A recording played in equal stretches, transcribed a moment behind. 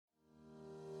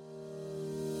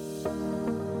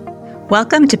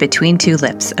Welcome to Between Two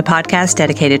Lips, a podcast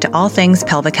dedicated to all things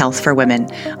pelvic health for women.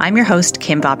 I'm your host,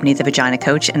 Kim Vopni, the Vagina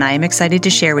Coach, and I am excited to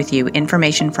share with you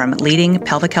information from leading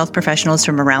pelvic health professionals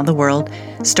from around the world,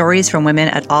 stories from women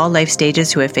at all life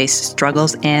stages who have faced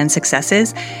struggles and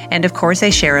successes, and of course, I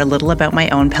share a little about my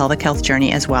own pelvic health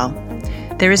journey as well.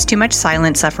 There is too much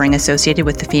silent suffering associated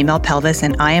with the female pelvis,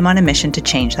 and I am on a mission to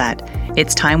change that.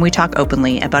 It's time we talk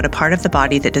openly about a part of the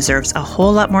body that deserves a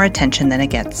whole lot more attention than it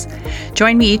gets.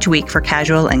 Join me each week for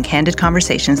casual and candid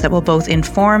conversations that will both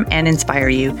inform and inspire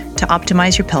you to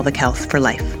optimize your pelvic health for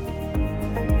life.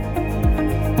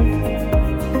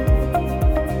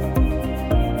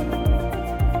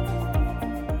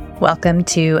 Welcome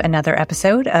to another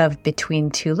episode of Between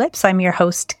Two Lips. I'm your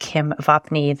host, Kim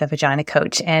Vopni, the Vagina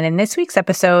Coach. And in this week's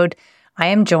episode, I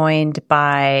am joined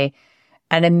by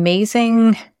an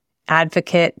amazing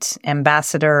advocate,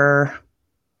 ambassador.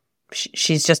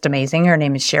 She's just amazing. Her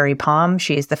name is Sherrie.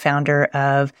 She is the founder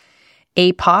of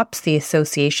APOPS, the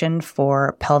Association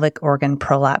for Pelvic Organ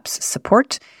Prolapse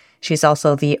Support. She's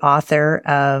also the author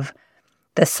of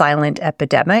The Silent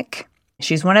Epidemic.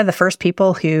 She's one of the first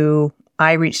people who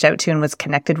I reached out to and was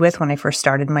connected with when I first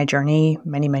started my journey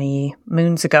many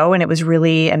moons ago. And it was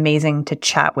really amazing to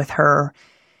chat with her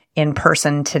in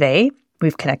person today.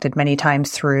 We've connected many times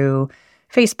through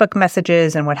Facebook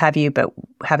messages and what have you, but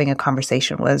having a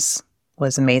conversation was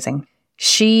amazing.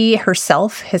 She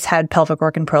herself has had pelvic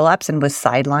organ prolapse and was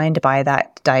sidelined by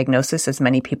that diagnosis, as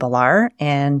many people are,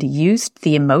 and used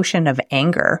the emotion of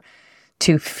anger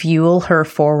to fuel her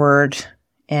forward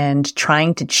and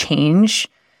trying to change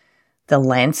the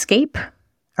landscape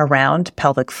around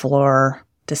pelvic floor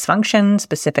dysfunction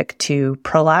specific to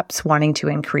prolapse, wanting to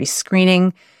increase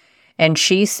screening. And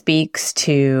she speaks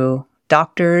to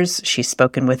doctors. She's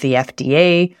spoken with the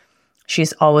FDA.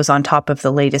 She's always on top of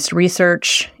the latest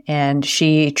research, and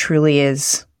she truly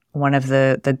is one of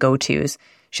the go-tos.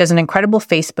 She has an incredible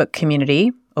Facebook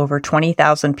community. Over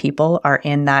 20,000 people are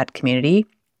in that community.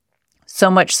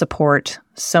 So much support,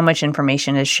 so much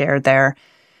information is shared there.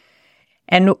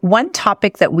 And one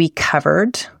topic that we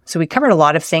covered, so we covered a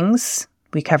lot of things.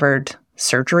 We covered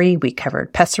surgery, we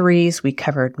covered pessaries, we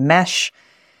covered mesh.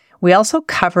 We also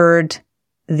covered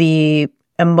the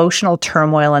emotional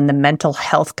turmoil and the mental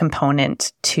health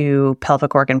component to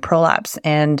pelvic organ prolapse.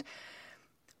 And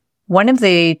one of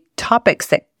the topics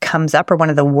that comes up, or one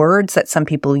of the words that some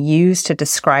people use to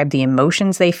describe the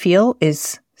emotions they feel,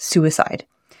 is suicide.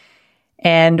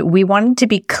 And we wanted to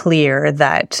be clear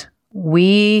that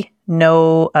we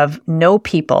know of no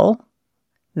people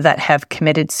that have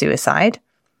committed suicide.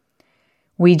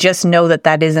 We just know that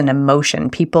that is an emotion.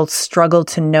 People struggle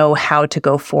to know how to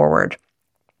go forward.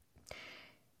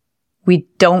 We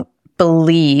don't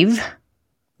believe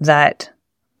that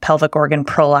pelvic organ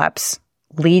prolapse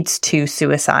leads to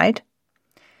suicide.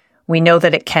 We know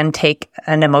that it can take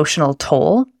an emotional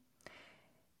toll.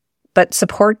 But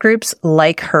support groups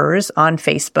like hers on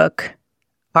Facebook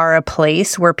are a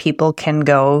place where people can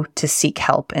go to seek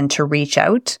help and to reach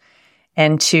out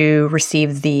and to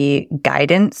receive the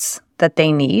guidance that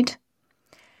they need.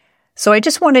 So I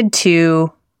just wanted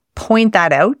to point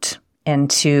that out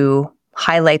and to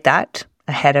highlight that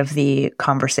ahead of the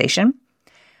conversation.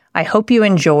 I hope you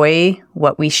enjoy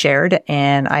what we shared,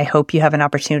 and I hope you have an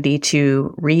opportunity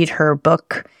to read her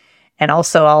book. And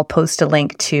also I'll post a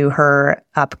link to her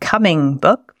upcoming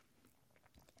book.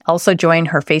 Also join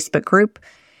her Facebook group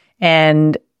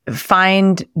and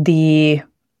find the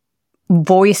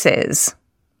voices,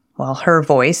 well, her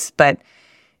voice, but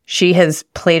she has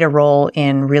played a role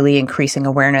in really increasing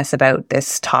awareness about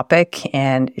this topic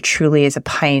and truly is a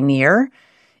pioneer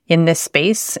in this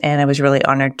space. And I was really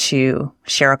honored to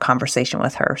share a conversation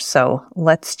with her. So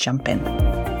let's jump in.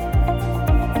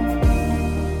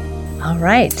 All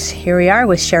right, here we are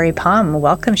with Sherrie.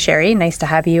 Welcome, Sherrie. Nice to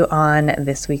have you on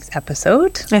this week's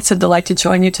episode. It's a delight to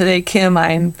join you today, Kim.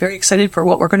 I'm very excited for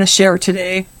what we're going to share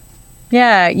today.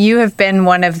 Yeah, you have been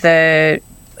one of the,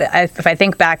 if I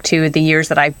think back to the years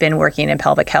that I've been working in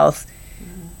pelvic health,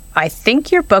 I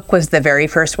think your book was the very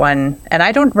first one. And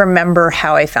I don't remember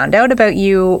how I found out about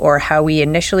you or how we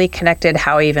initially connected,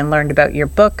 how I even learned about your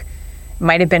book. It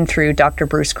might have been through Dr.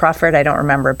 Bruce Crawford. I don't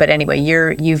remember. But anyway,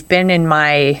 you've been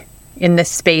in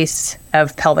this space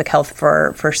of pelvic health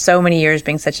for so many years,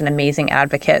 being such an amazing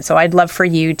advocate. So I'd love for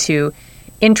you to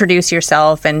introduce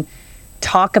yourself and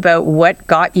talk about what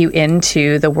got you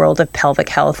into the world of pelvic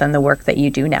health and the work that you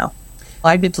do now.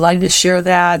 I'd be delighted to share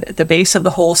that at the base of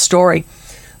the whole story.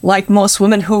 Like most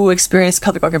women who experience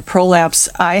pelvic organ prolapse,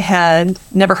 I had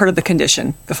never heard of the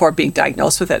condition before being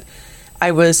diagnosed with it.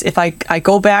 If I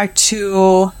go back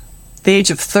to the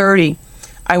age of 30,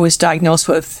 I was diagnosed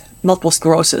with multiple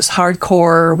sclerosis,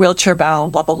 hardcore, wheelchair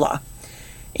bound, blah, blah, blah.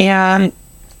 And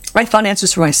I found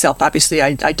answers for myself. Obviously,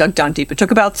 I dug down deep. It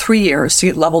took about 3 years to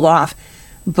get leveled off.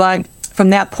 But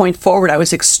from that point forward, I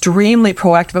was extremely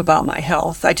proactive about my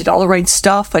health. I did all the right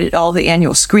stuff. I did all the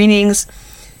annual screenings.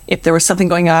 If there was something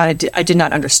going on I did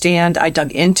not understand, I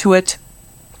dug into it.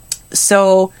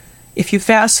 So if you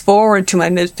fast forward to my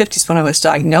mid-50s when I was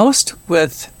diagnosed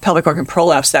with pelvic organ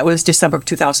prolapse, that was December of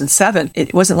 2007.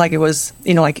 It wasn't like it was,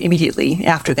 like immediately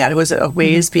after that. It was a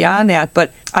ways beyond that.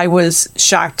 But I was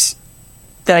shocked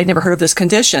that I'd never heard of this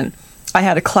condition. I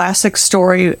had a classic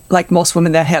story like most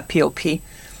women that have POP.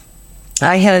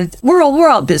 We're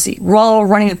all busy. We're all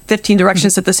running in 15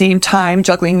 directions at the same time,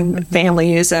 juggling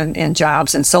families and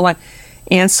jobs and so on.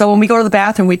 And so when we go to the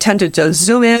bathroom, we tend to just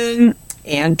zoom in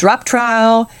and drop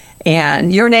trowel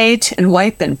and urinate and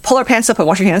wipe and pull our pants up and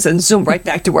wash our hands and zoom right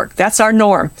back to work. That's our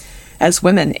norm as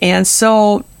women. And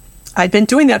so I'd been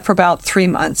doing that for about 3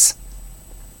 months.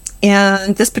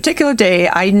 And this particular day,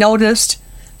 I noticed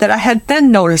that I had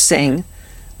been noticing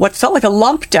what felt like a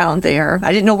lump down there.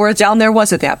 I didn't know where down there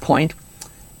was at that point.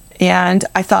 And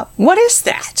I thought, what is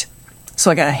that?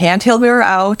 So I got a handheld mirror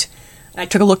out, and I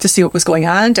took a look to see what was going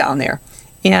on down there,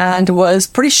 and was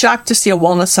pretty shocked to see a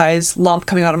walnut-sized lump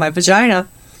coming out of my vagina.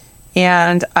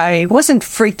 And I wasn't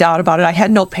freaked out about it. I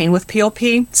had no pain with POP.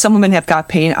 Some women have got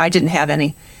pain. I didn't have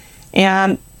any.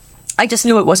 And I just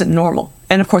knew it wasn't normal.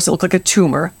 And of course, it looked like a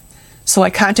tumor. So I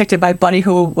contacted my buddy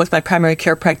who was my primary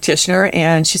care practitioner,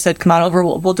 and she said, come on over,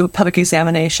 we'll do a pelvic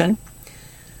examination.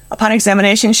 Upon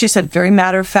examination, she said, very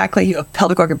matter-of-factly, you have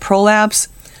pelvic organ prolapse.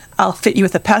 I'll fit you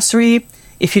with a pessary.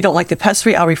 If you don't like the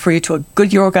pessary, I'll refer you to a good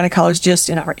urogynecologist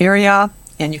in our area,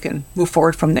 and you can move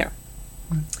forward from there.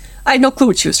 I had no clue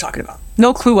what she was talking about.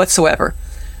 No clue whatsoever.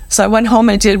 So I went home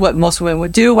and did what most women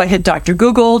would do. I hit Dr.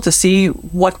 Google to see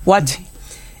what.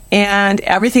 And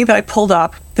everything that I pulled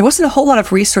up, there wasn't a whole lot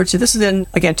of research. This is in,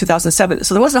 again, 2007.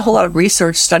 So there wasn't a whole lot of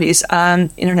research studies on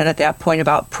the internet at that point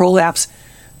about prolapse.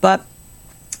 But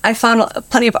I found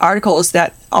plenty of articles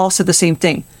that all said the same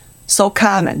thing. So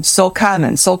common, so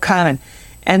common, so common.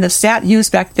 And the stat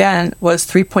used back then was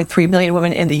 3.3 million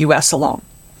women in the U.S. alone.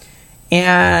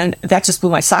 And that just blew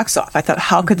my socks off. I thought,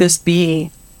 how could this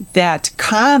be that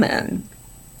common?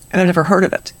 And I've never heard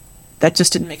of it. That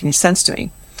just didn't make any sense to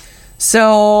me.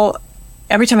 So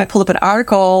every time I pulled up an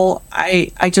article,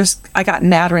 I got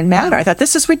madder and madder. I thought,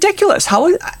 this is ridiculous.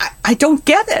 I don't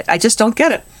get it. I just don't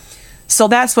get it. So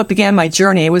that's what began my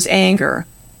journey. It was anger.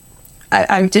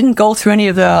 I didn't go through any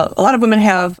of a lot of women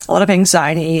have a lot of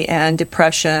anxiety and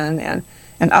depression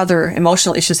and other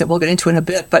emotional issues that we'll get into in a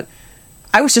bit, but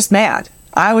I was just mad.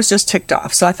 I was just ticked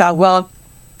off. So I thought, well,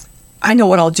 I know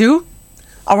what I'll do.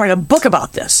 I'll write a book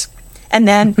about this. And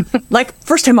then, like,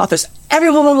 first-time authors,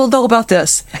 everyone will know about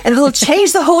this. And it'll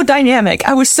change the whole dynamic.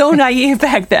 I was so naive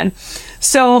back then.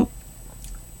 So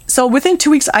within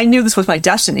 2 weeks, I knew this was my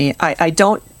destiny. I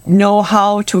don't know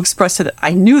how to express it.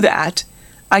 I knew that.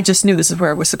 I just knew this is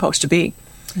where it was supposed to be.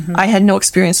 Mm-hmm. I had no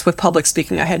experience with public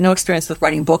speaking. I had no experience with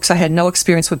writing books. I had no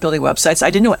experience with building websites. I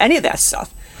didn't know any of that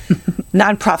stuff.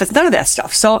 Nonprofits, none of that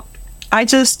stuff. So I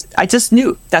just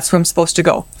knew that's where I'm supposed to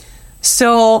go.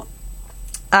 So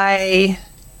I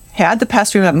had the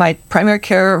pessary. My primary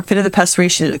care fitted the pessary.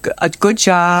 She did a good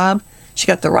job. She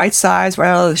got the right size right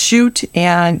out of the chute,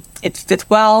 and it fit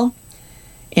well,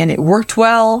 and it worked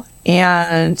well.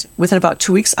 And within about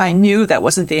 2 weeks, I knew that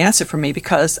wasn't the answer for me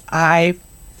because I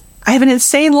have an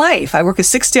insane life. I work a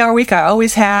 60-hour week. I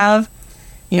always have,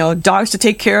 dogs to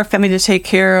take care of, family to take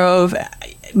care of,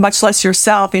 much less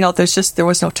yourself. There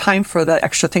was no time for the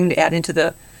extra thing to add into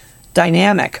the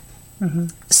dynamic. Mm-hmm.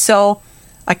 So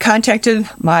I contacted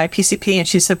my PCP, and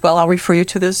she said, well, I'll refer you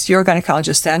to this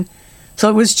urogynecologist then. So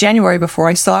it was January before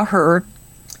I saw her,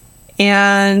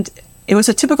 and it was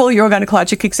a typical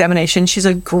urogynecologic examination. She's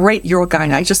a great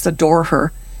urogyne. I just adore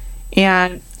her.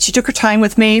 And she took her time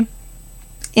with me,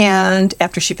 and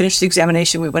after she finished the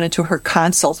examination, we went into her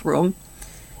consult room,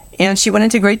 and she went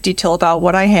into great detail about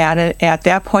what I had. At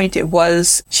that point,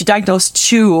 she diagnosed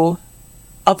 2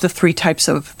 of the 3 types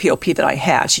of POP that I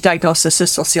had. She diagnosed the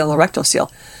cystal seal and the rectal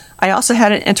seal. I also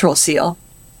had an enteral seal,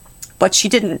 but she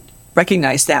didn't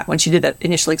recognize that when she did that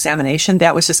initial examination.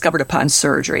 That was discovered upon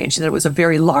surgery, and she said it was a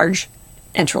very large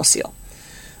enteral seal.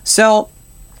 So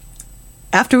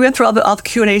after we went through all the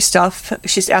Q&A stuff,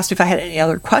 she asked me if I had any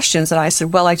other questions, and I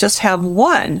said, well, I just have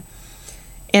one,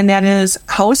 and that is,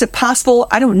 how is it possible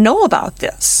I don't know about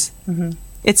this? Mm-hmm.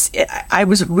 I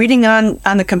was reading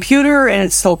on the computer, and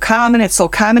it's so common.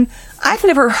 I've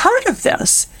never heard of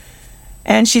this.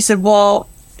 And she said, well,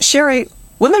 Sherrie,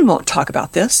 women won't talk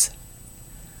about this.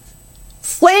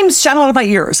 flames shot out of my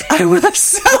ears. I was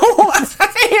so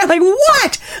like,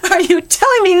 what are you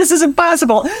telling me? This is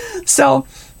impossible. So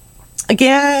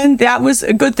again, that was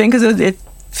a good thing because it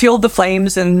fueled the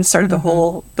flames and started the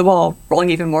ball rolling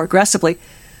even more aggressively.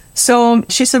 So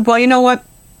she said, well, you know what?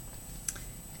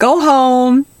 Go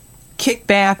home, kick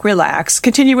back, relax,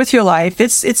 continue with your life.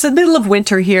 It's the middle of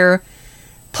winter here.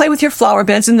 Play with your flower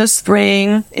beds in the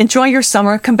spring. Enjoy your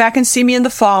summer. Come back and see me in the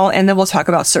fall, and then we'll talk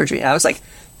about surgery. And I was like,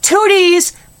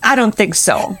 tooties, I don't think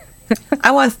so.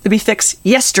 I want it to be fixed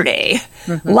yesterday.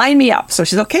 Line me up. So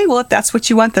she's okay. Well, if that's what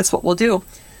you want, that's what we'll do.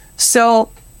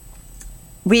 So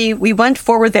we went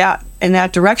forward in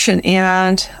that direction,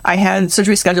 and I had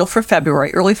surgery scheduled for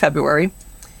February, early February.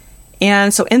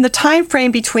 And so in the time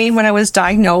frame between when I was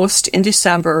diagnosed in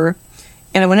December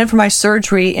and I went in for my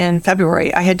surgery in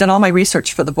February, I had done all my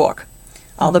research for the book,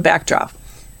 all the backdrop.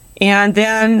 And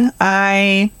then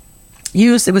it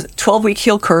was a 12-week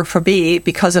heal curve for me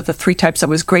because of the 3 types. I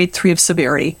was grade 3 of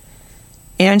severity.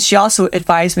 And she also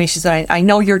advised me, she said, I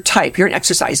know your type. You're an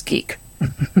exercise geek.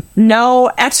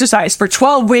 No exercise for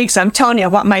 12 weeks. I'm telling you, I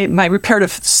want my repair to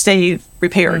stay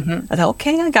repaired. I thought,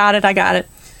 okay, I got it.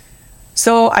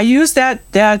 So I used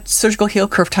that surgical heal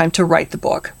curve time to write the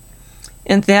book.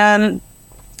 And then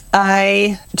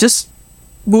I just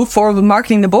moved forward with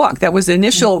marketing the book. That was the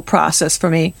initial process for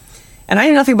me. And I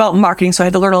knew nothing about marketing, so I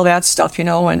had to learn all that stuff,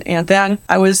 and then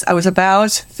I was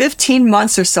about 15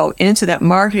 months or so into that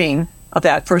marketing of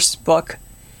that first book.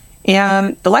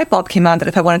 And the light bulb came on that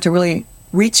if I wanted to really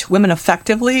reach women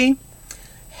effectively,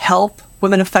 help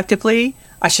women effectively,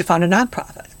 I should found a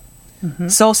nonprofit.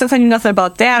 So since I knew nothing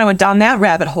about that, I went down that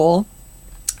rabbit hole.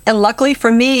 And luckily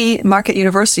for me, Marquette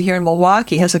University here in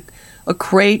Milwaukee has a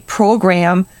great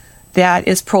program that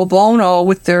is pro bono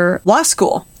with their law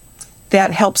school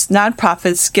that helps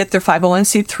nonprofits get their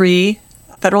 501c3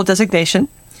 federal designation.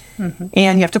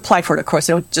 And you have to apply for it, of course.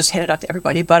 They don't just hand it out to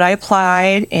everybody. But I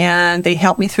applied, and they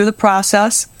helped me through the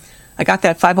process. I got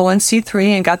that 501c3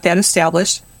 and got that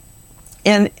established.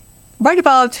 And right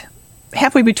about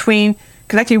halfway between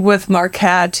connecting with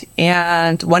Marquette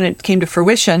and when it came to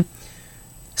fruition,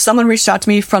 someone reached out to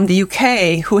me from the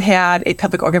UK who had a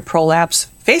pelvic organ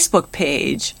prolapse Facebook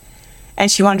page.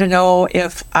 And she wanted to know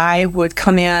if I would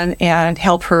come in and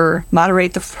help her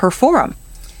moderate her forum.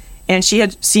 And she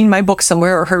had seen my book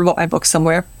somewhere or heard about my book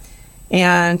somewhere.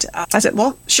 And I said,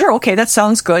 well, sure, okay, that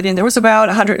sounds good. And there was about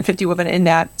 150 women in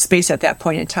that space at that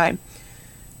point in time.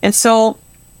 And so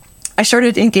I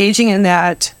started engaging in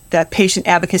that patient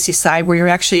advocacy side where you're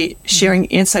actually sharing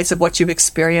insights of what you've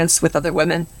experienced with other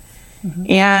women.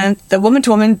 And the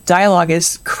woman-to-woman dialogue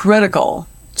is critical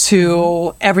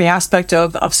to every aspect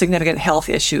of significant health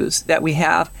issues that we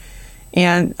have.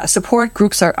 And support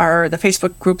groups are the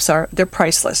Facebook groups they're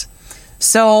priceless.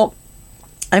 So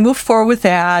I moved forward with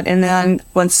that, and then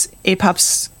once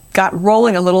APOPS got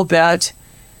rolling a little bit,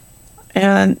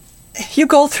 and you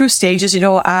go through stages, since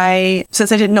I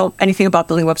didn't know anything about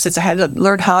building websites, I had to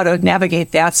learn how to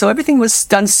navigate that. So everything was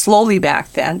done slowly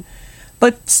back then,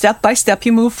 but step by step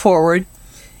you move forward.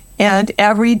 And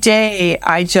every day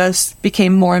I just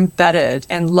became more embedded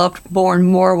and loved more and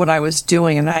more what I was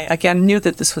doing. And I, again, knew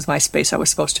that this was my space. I was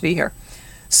supposed to be here.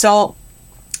 So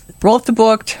wrote the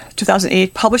book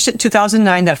 2008, published it in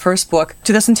 2009, that first book.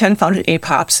 2010, founded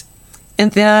APOPS.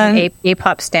 And then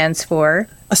APOPS stands for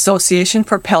Association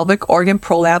for Pelvic Organ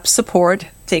Prolapse Support.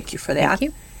 Thank you for that.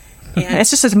 Thank you. And it's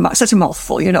just such a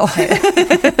mouthful,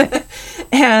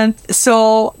 And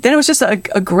so then it was just a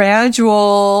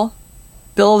gradual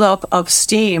buildup of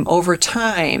steam over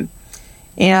time.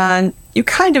 And you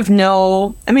kind of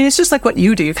know, it's just like what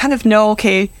you do. You kind of know,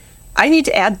 okay, I need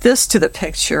to add this to the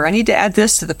picture. I need to add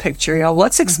this to the picture.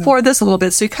 Let's explore this a little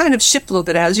bit. So you kind of shift a little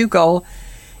bit as you go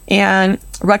and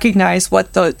recognize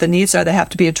what the needs are that have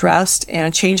to be addressed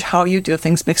and change how you do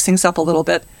things, mix things up a little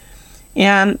bit.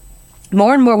 And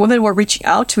more women were reaching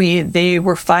out to me. They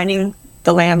were finding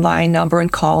the landline number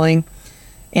and calling.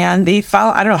 And they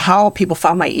found, I don't know how people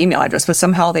found my email address, but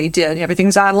somehow they did.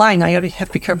 Everything's online now. You have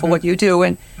to be careful what you do.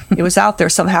 And it was out there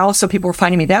somehow, so people were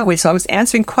finding me that way. So I was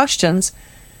answering questions.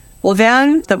 Well,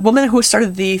 then the woman who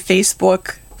started the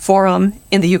Facebook forum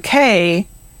in the UK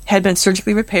had been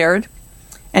surgically repaired,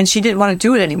 and she didn't want to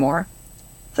do it anymore.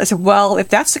 So I said, well, if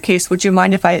that's the case, would you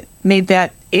mind if I made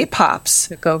that APOPS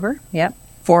Took over? Yep.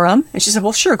 forum? And she said,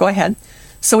 well, sure, go ahead.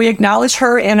 So we acknowledge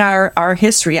her in our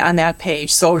history on that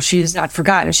page, so she's not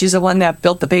forgotten. She's the one that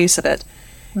built the base of it.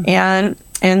 And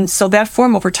so that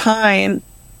forum over time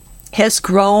has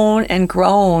grown and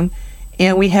grown,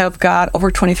 and we have got over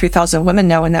 23,000 women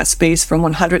now in that space from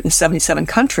 177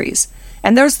 countries.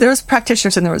 And there's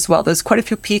practitioners in there as well. There's quite a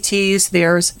few PTs.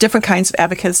 There's different kinds of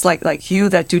advocates like you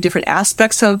that do different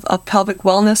aspects of pelvic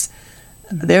wellness.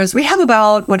 We have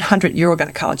about 100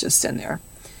 urogynecologists in there.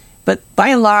 But by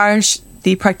and large,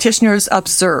 the practitioners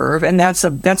observe, and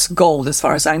that's gold as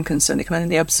far as I'm concerned. They come in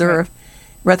and they observe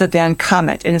rather than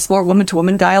comment. And it's more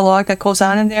woman-to-woman dialogue that goes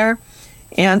on in there.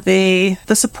 And the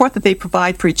support that they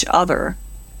provide for each other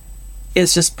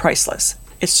is just priceless.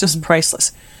 It's just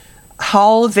priceless.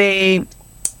 How they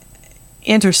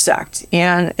intersect,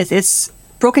 and it's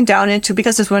broken down into,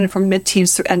 because there's women from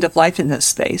mid-teens through end of life in this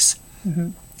space.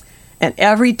 And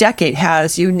every decade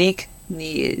has unique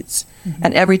needs.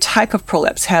 And every type of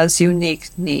prolapse has unique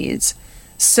needs.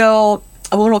 So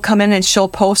a woman will come in and she'll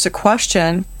post a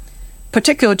question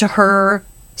particular to her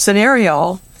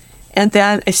scenario, and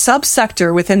then a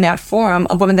subsector within that forum,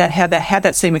 a woman that had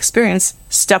that same experience,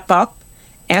 step up,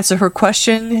 answer her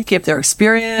question, give their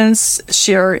experience,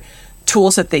 share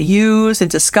tools that they use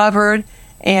and discovered.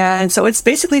 And so it's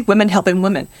basically women helping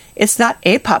women. It's not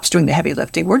APOPS doing the heavy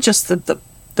lifting. We're just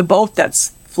the boat that's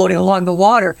floating along the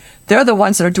water. They're the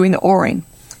ones that are doing the oaring.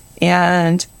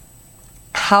 And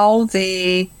how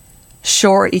they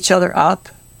shore each other up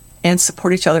and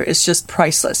support each other is just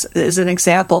priceless. As an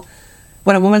example,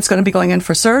 when a woman's going to be going in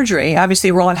for surgery,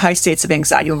 obviously we're all in high states of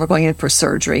anxiety when we're going in for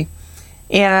surgery.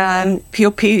 And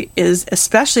POP is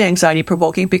especially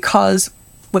anxiety-provoking because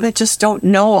women just don't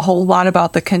know a whole lot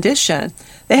about the condition.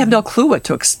 They have no clue what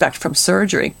to expect from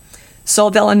surgery. So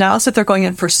they'll announce that they're going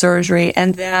in for surgery,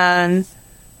 and then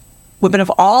women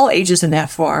of all ages in that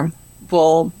forum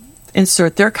will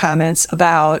insert their comments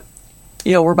about,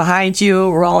 we're behind you,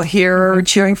 we're all here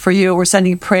cheering for you, we're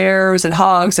sending prayers and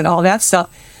hugs and all that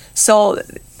stuff. So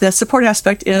the support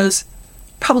aspect is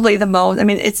probably the most,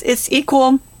 it's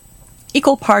equal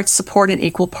parts support and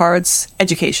equal parts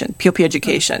education, POP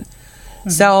education.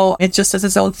 So it just does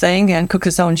its own thing and cooks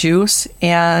its own juice.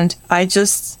 And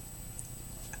it's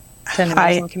an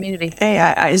amazing community.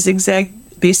 I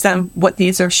zigzag based on what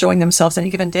needs are showing themselves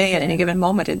any given day at any given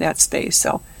moment in that space.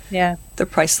 So yeah, they're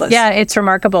priceless. Yeah, it's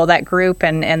remarkable, that group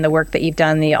and the work that you've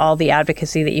done, all the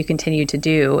advocacy that you continue to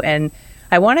do. And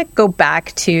I want to go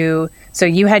back to, so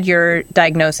you had your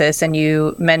diagnosis and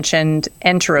you mentioned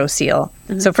enterocele.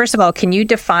 So first of all, can you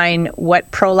define what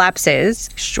prolapse is?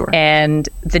 Sure. And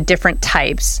the different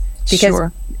types?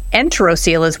 Because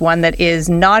enterocele is one that is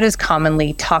not as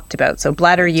commonly talked about. So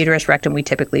bladder, uterus, rectum, we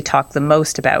typically talk the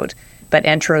most about. But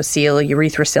enterocele,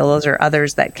 urethroceles, or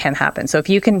others that can happen. So if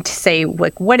you can say,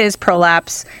 what is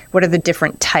prolapse, what are the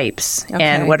different types,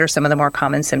 and what are some of the more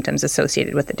common symptoms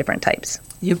associated with the different types?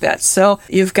 You bet. So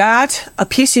you've got a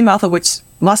PC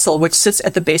muscle which sits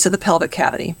at the base of the pelvic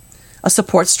cavity, a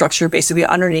support structure basically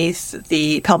underneath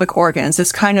the pelvic organs.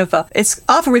 It's it's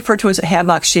often referred to as a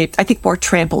hammock shaped. I think more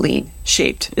trampoline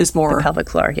shaped is more. The pelvic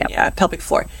floor, Yeah, pelvic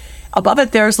floor. Above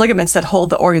it, there's ligaments that hold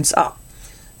the organs up.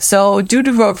 So due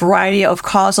to a variety of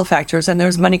causal factors, and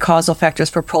there's many causal factors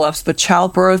for prolapse, but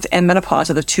childbirth and menopause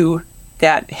are the two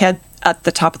that head at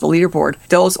the top of the leaderboard.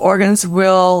 Those organs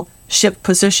will shift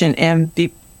position and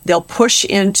they'll push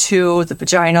into the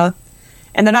vagina.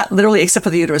 And they're not literally, except for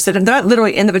the uterus, they're not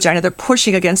literally in the vagina, they're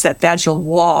pushing against that vaginal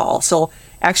wall. So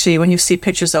actually, when you see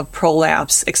pictures of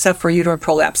prolapse, except for uterine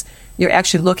prolapse, you're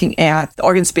actually looking at the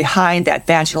organs behind that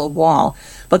vaginal wall.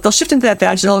 But they'll shift into that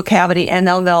vaginal cavity and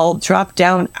then they'll drop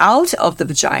down out of the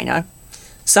vagina,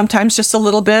 sometimes just a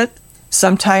little bit,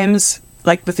 sometimes,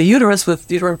 like with the uterus,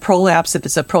 with uterine prolapse, if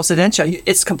it's a procedentia,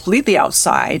 it's completely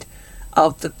outside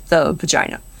of the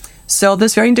vagina. So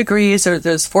there's varying degrees,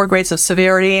 there's 4 grades of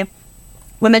severity.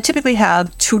 Women typically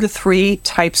have 2 to 3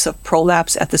 types of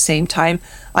prolapse at the same time.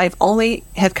 I've only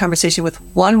had conversation with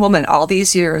one woman all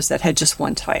these years that had just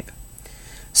one type.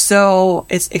 So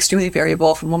it's extremely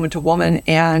variable from woman to woman,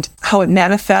 and how it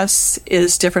manifests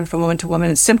is different from woman to woman.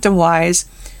 And symptom-wise,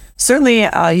 certainly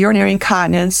urinary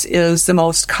incontinence is the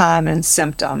most common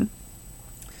symptom.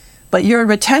 But urine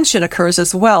retention occurs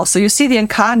as well. So you see the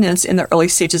incontinence in the early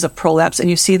stages of prolapse, and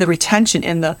you see the retention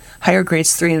in the higher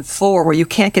grades 3 and 4, where you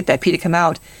can't get that pee to come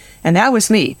out. And that was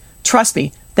me. Trust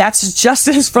me, that's just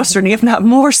as frustrating, if not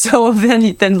more so,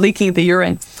 than leaking the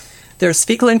urine. There's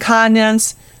fecal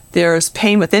incontinence. There's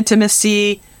pain with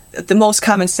intimacy. The most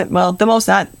common symptom,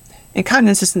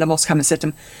 incontinence isn't the most common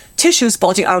symptom. Tissues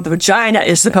bulging out of the vagina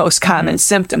is the most common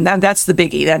symptom. That's the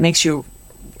biggie. That makes you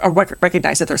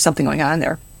recognize that there's something going on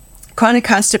there. Chronic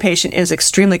constipation is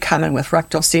extremely common with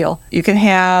rectal seal. You can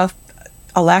have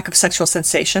a lack of sexual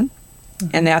sensation,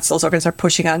 and those organs are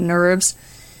pushing on nerves.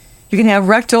 You can have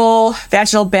rectal,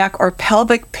 vaginal, back, or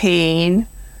pelvic pain,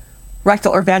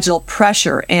 rectal or vaginal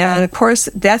pressure. And of course,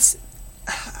 that's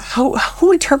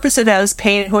who interprets it as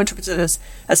pain and who interprets it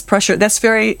as pressure, that's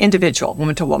very individual,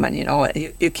 woman to woman.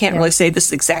 You can't really say this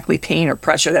is exactly pain or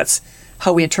pressure. That's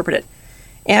how we interpret it.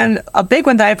 And a big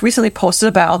one that I've recently posted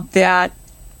about that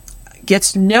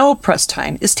gets no press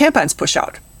time is tampons push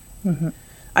out. Mm-hmm.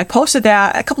 I posted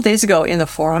that a couple days ago in the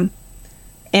forum,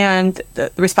 and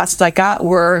the responses I got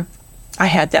were, I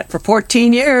had that for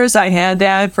 14 years. I had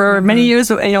that for many years,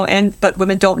 but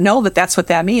women don't know that that's what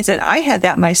that means. And I had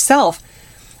that myself.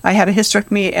 I had a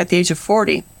hysterectomy at the age of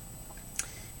 40,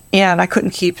 and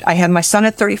I had my son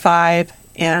at 35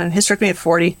 and hysterectomy at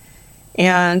 40,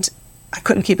 and I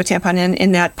couldn't keep a tampon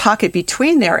in that pocket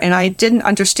between there, and I didn't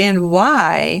understand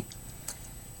why.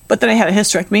 But then I had a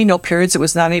hysterectomy, no periods. It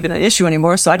was not even an issue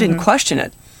anymore, so I didn't question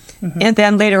it. Mm-hmm. And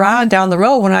then later on down the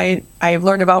road, when I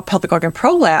learned about pelvic organ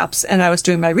prolapse and I was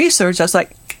doing my research, I was like,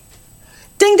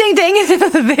 ding, ding,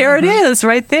 ding, there it is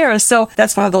right there. So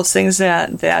that's one of those things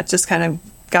that just kind of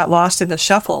got lost in the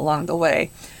shuffle along the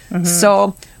way. Mm-hmm.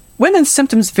 So women's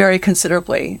symptoms vary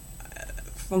considerably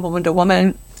from woman to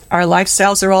woman. Our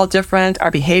lifestyles are all different.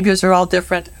 Our behaviors are all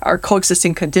different. Our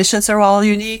coexisting conditions are all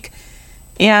unique.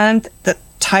 And the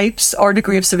types or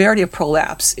degree of severity of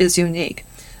prolapse is unique.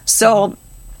 So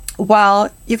while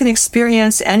you can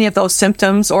experience any of those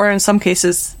symptoms, or in some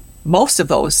cases, most of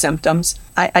those symptoms,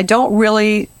 I don't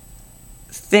really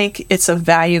think it's of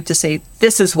value to say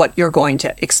this is what you're going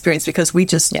to experience, because we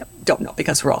just don't know,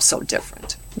 because we're all so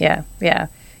different. Yeah.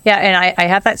 And I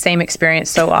have that same experience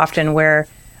so often where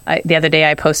the other day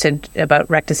I posted about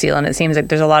Rectocele, and it seems like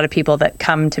there's a lot of people that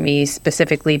come to me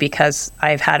specifically because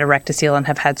I've had a Rectocele and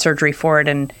have had surgery for it,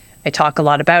 and I talk a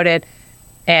lot about it.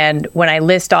 And when I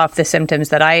list off the symptoms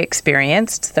that I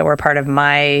experienced that were part of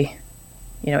my,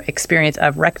 experience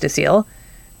of Rectocele,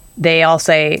 they all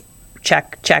say,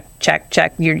 check, check, check,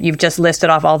 check. You've just listed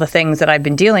off all the things that I've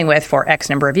been dealing with for X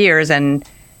number of years, and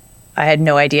I had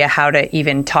no idea how to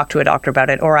even talk to a doctor about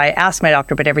it. Or I asked my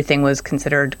doctor, but everything was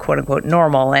considered quote unquote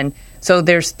normal. And so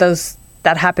there's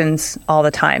that happens all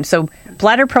the time. So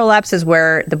bladder prolapse is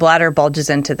where the bladder bulges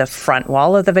into the front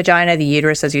wall of the vagina. The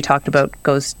uterus, as you talked about,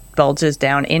 bulges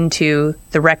down into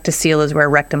the rectocele, is where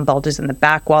rectum bulges in the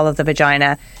back wall of the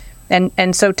vagina.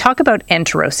 And so talk about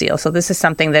enterocele. So this is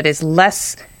something that is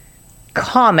less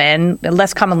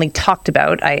commonly talked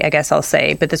about, I guess I'll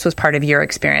say, but this was part of your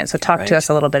experience. So talk to us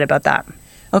a little bit about that.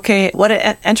 Okay, what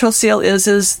an enterocele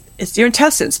is it's your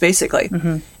intestines, basically.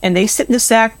 Mm-hmm. And they sit in the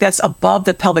sac that's above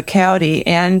the pelvic cavity,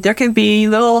 and there can be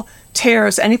little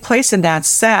tears any place in that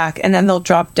sac, and then they'll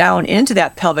drop down into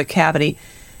that pelvic cavity,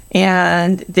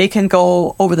 and they can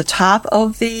go over the top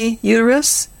of the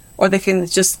uterus, or they can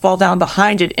just fall down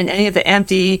behind it in any of the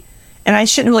empty, and I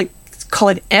shouldn't really call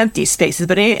it empty spaces,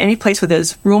 but any place where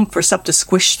there's room for stuff to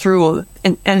squish through,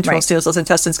 and enteroceles, those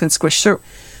intestines can squish through.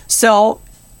 So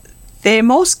they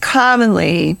most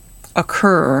commonly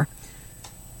occur,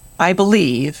 I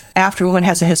believe, after a woman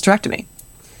has a hysterectomy.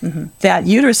 Mm-hmm. That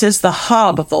uterus is the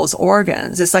hub of those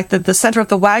organs. It's like the center of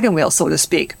the wagon wheel, so to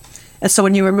speak. And so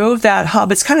when you remove that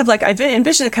hub, it's kind of like, I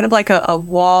envision it kind of like a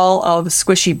wall of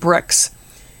squishy bricks.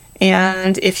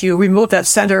 And if you remove that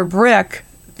center brick,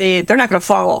 they're not going to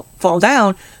fall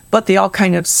down, but they all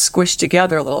kind of squish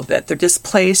together a little bit. They're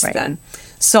displaced then.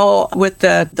 So with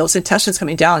those intestines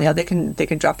coming down, they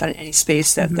can drop down in any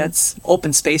space that's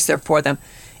open space there for them.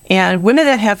 And women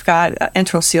that have got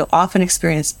enterocele often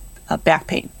experience back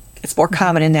pain. It's more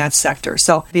common in that sector.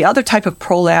 So the other type of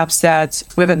prolapse that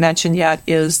we haven't mentioned yet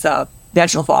is the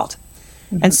vaginal vault.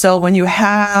 Mm-hmm. And so when you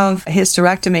have a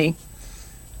hysterectomy,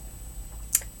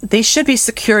 the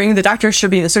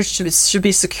surgeon should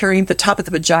be securing the top of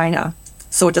the vagina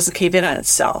so it doesn't cave in on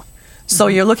itself. So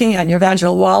you're looking at your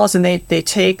vaginal walls, and they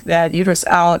take that uterus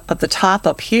out at the top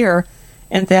up here,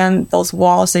 and then those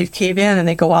walls, they cave in and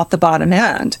they go out the bottom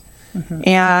end. Mm-hmm.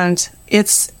 And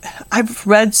I've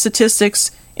read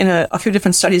statistics in a few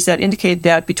different studies that indicate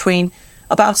that between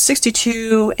about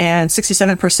 62 and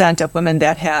 67% of women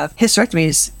that have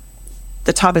hysterectomies,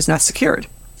 the top is not secured.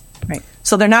 Right.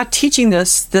 So they're not teaching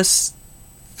this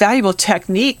valuable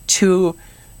technique to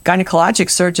gynecologic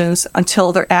surgeons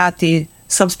until they're at the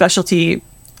subspecialty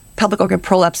pelvic organ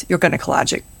prolapse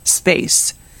urogynecologic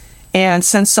space. And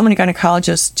since so many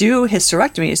gynecologists do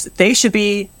hysterectomies, they should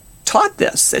be taught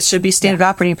this. It should be standard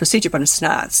operating procedure, but it's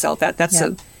not. So that's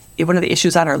one of the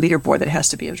issues on our leaderboard that has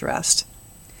to be addressed.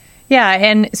 Yeah,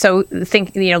 and so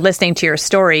listening to your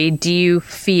story, do you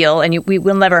feel, and we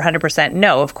will never 100%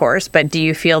 know, of course, but do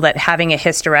you feel that having a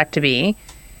hysterectomy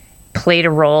played a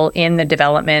role in the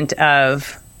development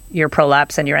of your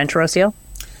prolapse and your enterocele?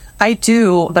 I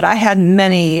do, but I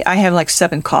have like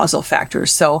 7 causal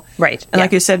factors. So, right. And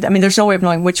like you said, I mean, there's no way of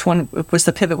knowing which one was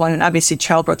the pivot one. And obviously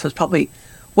childbirth was probably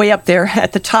way up there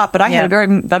at the top, but I had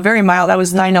a very mild, I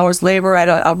was 9 hours labor. I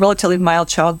had a relatively mild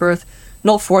childbirth,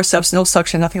 no forceps, no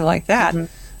suction, nothing like that.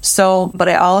 So, but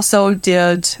I also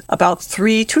did about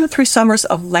 2 to 3 summers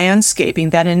of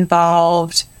landscaping that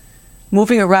involved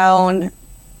moving around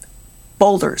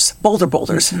boulder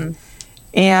boulders,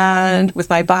 and with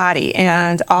my body,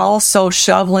 and also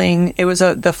shoveling. It was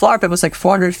the flower bed was like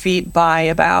 400 feet by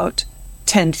about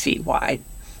 10 feet wide,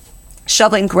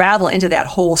 shoveling gravel into that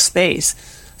whole space.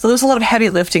 So there was a lot of heavy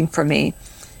lifting for me.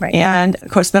 Right. And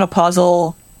of course,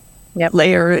 menopausal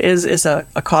layer is a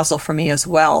causal for me as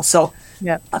well. So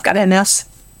I've got MS,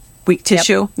 weak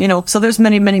tissue, so there's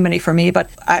many for me, but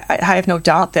I have no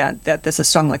doubt that there's a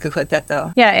strong likelihood that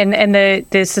and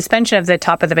the suspension of the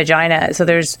top of the vagina. So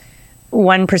there's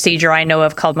one procedure I know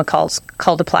of called McCall's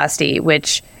cultoplasty,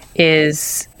 which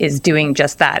is doing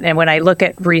just that. And when I look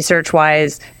at research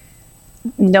wise,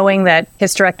 knowing that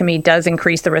hysterectomy does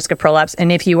increase the risk of prolapse,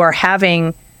 and if you are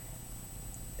having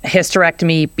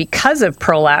hysterectomy because of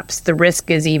prolapse, the risk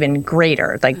is even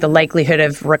greater. Like the likelihood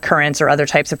of recurrence or other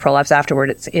types of prolapse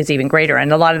afterward is even greater.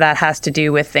 And a lot of that has to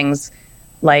do with things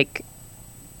like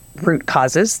root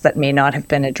causes that may not have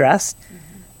been addressed,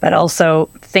 but also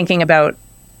thinking about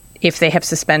if they have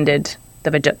suspended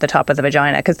the top of the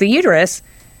vagina, because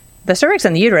the cervix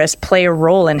and the uterus play a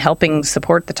role in helping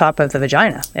support the top of the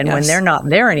vagina. And when they're not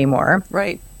there anymore,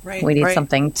 we need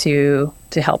something to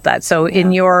help that. So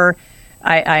in your,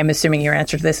 I'm assuming your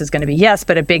answer to this is going to be yes,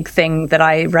 but a big thing that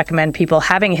I recommend people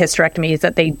having a hysterectomy is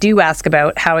that they do ask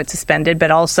about how it's suspended, but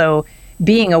also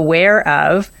being aware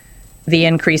of the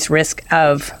increased risk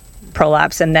of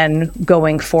prolapse, and then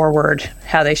going forward,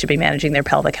 how they should be managing their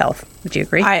pelvic health. Would you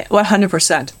agree?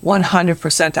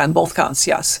 100% on both counts.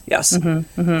 Yes.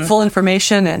 Full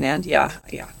information and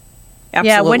absolutely.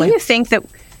 Yeah. What do you think that,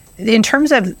 in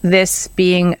terms of this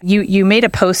being, you made a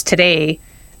post today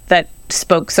that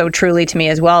spoke so truly to me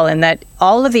as well, and that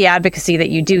all of the advocacy that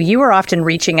you do, you are often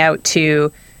reaching out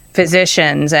to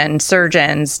physicians and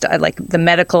surgeons, like the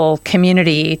medical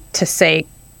community, to say,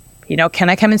 can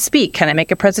I come and speak? Can I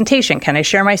make a presentation? Can I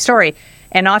share my story?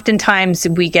 And oftentimes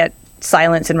we get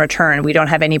silence in return. We don't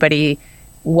have anybody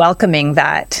welcoming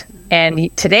that.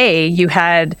 And today you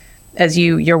had, as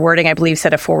your wording, I believe,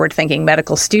 said, a forward-thinking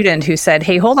medical student who said,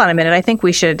 hey, hold on a minute, I think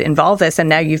we should involve this. And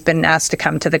now you've been asked to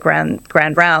come to the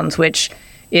grand rounds, which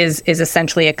is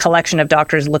essentially a collection of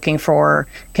doctors looking for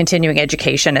continuing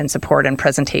education and support and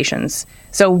presentations.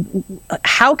 So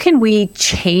how can we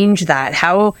change that?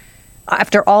 How,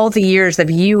 after all the years of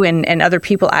you and other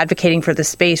people advocating for the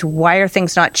space, why are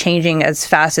things not changing as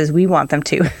fast as we want them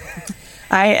to?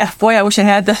 I wish I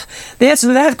had the answer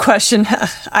to that question.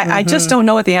 I just don't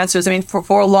know what the answer is. I mean,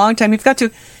 for a long time, you've got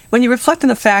to, when you reflect on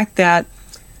the fact that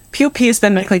POP has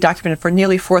been medically documented for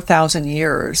nearly 4,000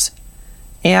 years,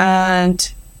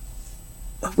 and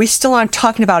we still aren't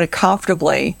talking about it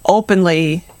comfortably,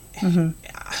 openly.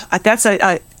 That's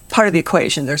a part of the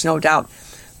equation, there's no doubt.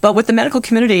 But with the medical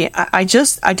community, I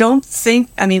don't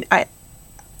think that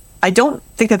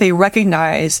they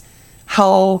recognize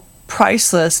how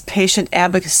priceless patient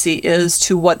advocacy is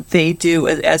to what they do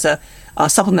as a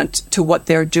supplement to what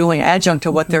they're doing, adjunct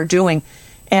to what they're doing,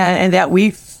 and that we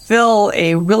fill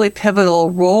a really pivotal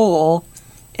role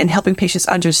in helping patients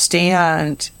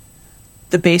understand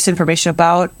the base information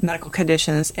about medical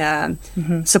conditions and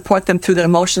support them through the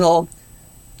emotional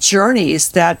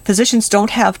journeys that physicians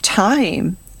don't have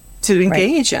time to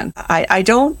engage in. I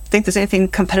don't think there's anything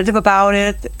competitive about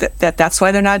it. That's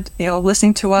why they're not,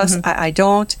 listening to us. I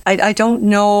don't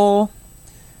know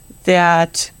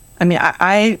that. I mean,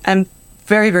 I am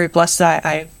very, very blessed that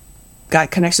I've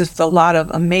got connections with a lot of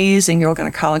amazing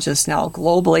urogynecologists now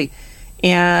globally.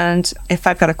 And if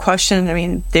I've got a question, I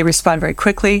mean, they respond very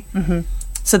quickly.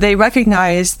 So they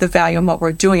recognize the value in what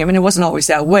we're doing. I mean, it wasn't always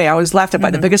that way. I was laughed at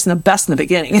by the biggest and the best in the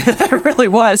beginning. It really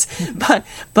was.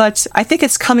 But I think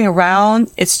it's coming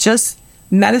around. It's just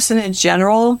medicine in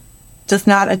general does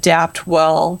not adapt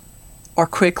well or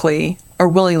quickly or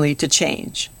willingly to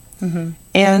change.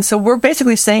 And so we're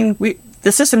basically saying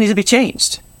the system needs to be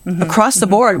changed across the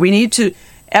board. We need to,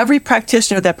 every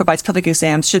practitioner that provides pelvic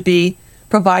exams should be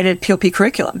provided POP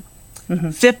curriculum.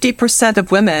 50%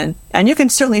 of women, and you can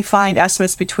certainly find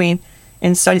estimates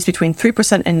in studies between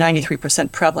 3% and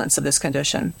 93% prevalence of this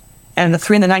condition. And the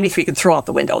 3 and the 93 can throw out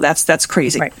the window. That's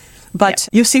crazy. But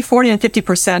you see 40 and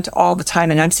 50% all the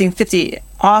time, and I'm seeing 50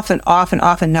 often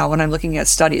now when I'm looking at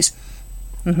studies.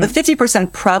 The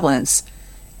 50% prevalence,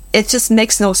 it just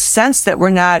makes no sense that we're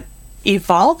not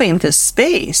evolving this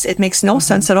space. It makes no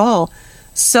sense at all.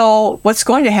 So what's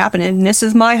going to happen, and this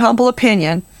is my humble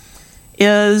opinion,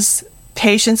 is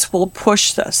patients will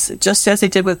push this, just as they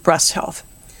did with breast health.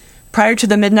 Prior to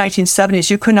the mid-1970s,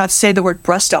 you could not say the word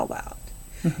breast out loud.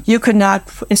 You could not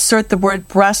insert the word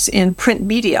breast in print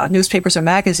media, newspapers or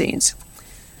magazines.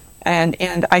 And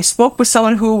I spoke with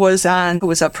someone who was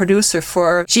a producer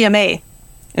for GMA.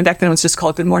 And back then it was just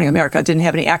called Good Morning America. It didn't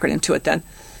have any acronym to it then.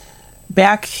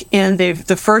 Back in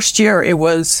the first year, it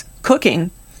was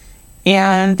cooking.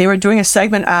 And they were doing a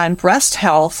segment on breast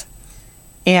health.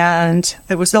 And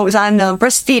it was on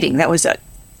breastfeeding. That was it.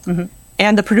 Mm-hmm.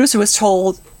 And the producer was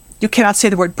told, you cannot say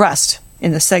the word breast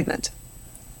in the segment.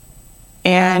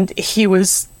 And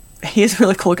he's a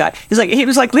really cool guy. He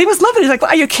was like, leave us living. He's like,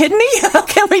 are you kidding me? How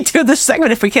can we do this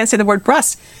segment if we can't say the word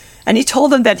breast? And he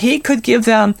told them that he could give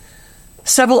them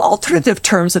several alternative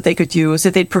terms that they could use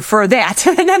if they'd prefer that.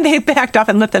 And then they backed off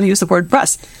and let them use the word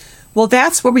breast. Well,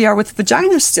 that's where we are with the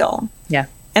vagina still. Yeah.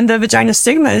 And the vagina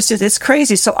stigma it's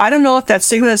crazy. So I don't know if that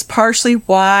stigma is partially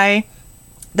why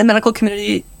the medical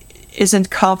community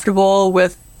isn't comfortable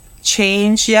with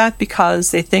change yet,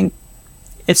 because they think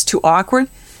it's too awkward.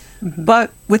 Mm-hmm.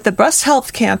 But with the breast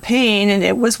health campaign, and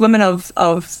it was women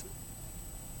of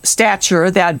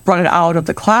stature that brought it out of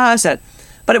the closet,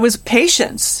 but it was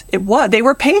patients. They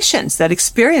were patients that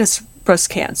experienced breast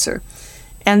cancer,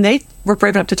 and they were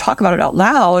brave enough to talk about it out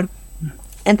loud,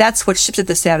 and that's what shifted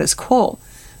the status quo.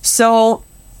 So,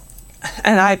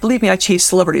 and I chase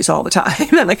celebrities all the time.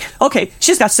 I'm like, okay,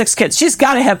 she's got 6 kids. She's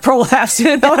got to have prolapse.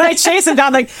 And I chase them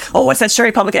down like, oh, what's that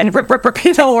Sherrie public? And rip,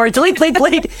 or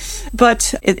delete.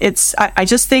 But I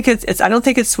just think I don't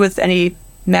think it's with any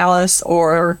malice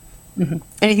or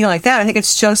anything like that. I think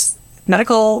it's just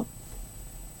medical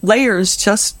layers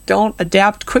just don't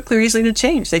adapt quickly or easily to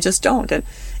change. They just don't.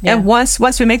 And once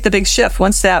we make the big shift,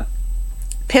 once that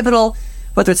pivotal,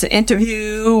 whether it's an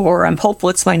interview or I'm hopeful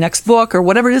it's my next book or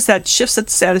whatever it is that shifts at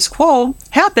the status quo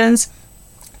happens,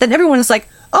 then everyone is like,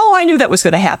 oh, I knew that was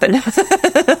going to happen.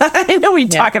 I know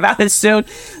we'd talk about it soon.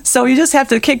 So you just have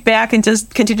to kick back and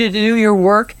just continue to do your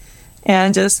work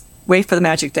and just wait for the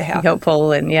magic to happen.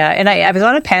 Hopeful. And I was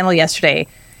on a panel yesterday.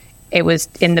 It was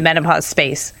in the menopause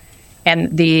space.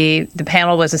 And the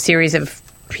panel was a series of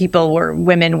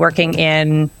women working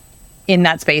in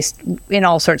that space in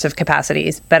all sorts of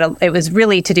capacities. But it was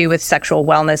really to do with sexual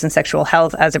wellness and sexual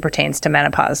health as it pertains to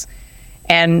menopause.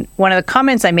 And one of the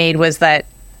comments I made was that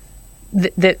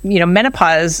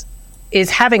menopause is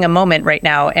having a moment right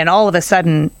now. And all of a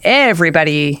sudden,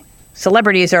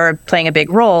 celebrities are playing a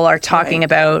big role, are talking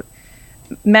about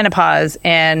menopause,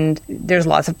 and there's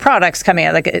lots of products coming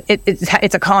out. Like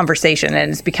it's a conversation,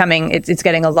 and it's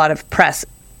getting a lot of press.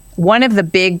 One of the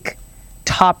big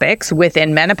topics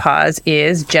within menopause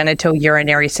is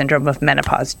genitourinary syndrome of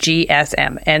menopause,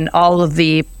 GSM, and all of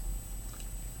the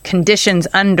conditions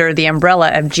under the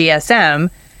umbrella of GSM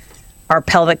are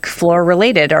pelvic floor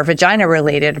related, are vagina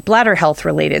related, bladder health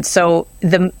related. So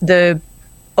the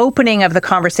opening of the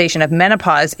conversation of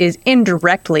menopause is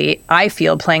indirectly, I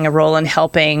feel, playing a role in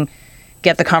helping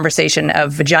get the conversation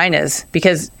of vaginas,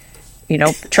 because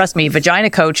trust me, Vagina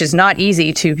Coach is not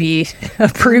easy to be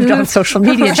approved on social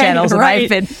media channels. And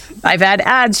I've had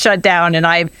ads shut down, and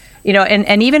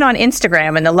and even on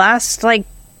Instagram in the last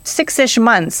 6-ish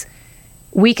months,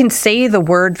 we can say the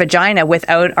word vagina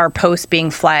without our post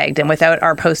being flagged and without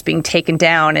our post being taken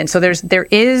down. And so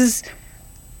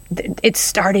it's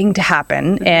starting to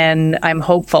happen, and I'm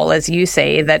hopeful, as you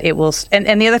say, that it will.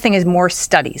 And the other thing is more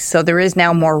studies. So there is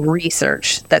now more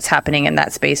research that's happening in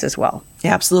that space as well.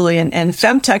 Yeah, absolutely. And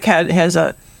Femtech has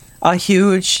a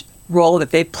huge role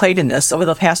that they've played in this. Over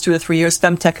the past 2 to 3 years,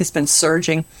 Femtech has been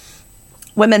surging.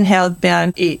 Women have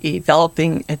been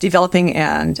developing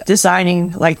and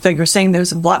designing, like you're saying,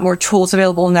 there's a lot more tools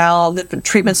available now. Different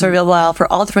treatments are available now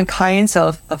for all different kinds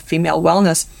of female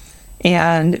wellness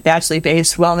and vaginally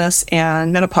based wellness.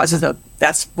 And menopause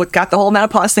that's what got the whole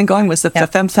menopause thing going, was the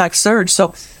Femtech surge.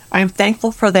 So I'm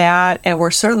thankful for that. And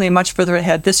we're certainly much further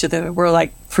ahead this year than we were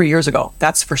 3 years ago.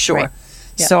 That's for sure. Right.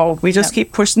 Yep. So we just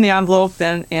keep pushing the envelope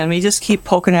and we just keep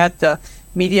poking at the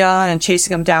media and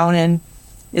chasing them down, and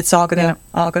it's all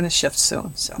gonna shift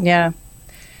soon. So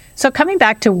So coming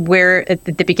back to where at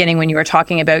the beginning when you were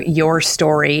talking about your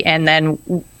story and then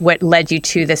what led you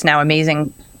to this now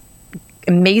amazing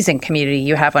community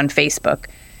you have on Facebook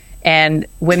and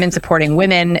women supporting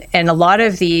women, and a lot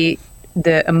of the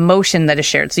emotion that is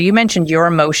shared. So you mentioned your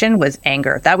emotion was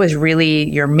anger. That was really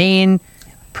your main,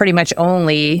 pretty much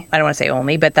only, I don't want to say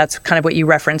only, but that's kind of what you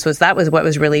referenced, that was what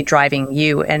was really driving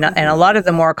you. And a lot of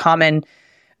the more common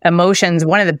emotions,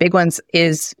 one of the big ones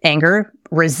is anger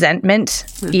resentment,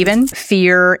 even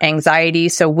fear, anxiety.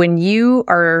 So when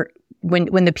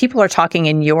when the people are talking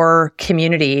in your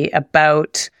community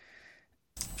about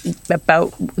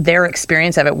their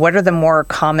experience of it, what are the more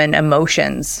common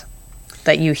emotions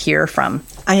that you hear from?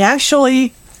 I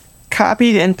actually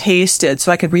copied and pasted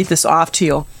so I could read this off to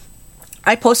you.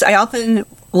 I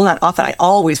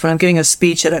always, when I'm giving a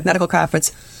speech at a medical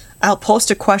conference, I'll post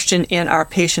a question in our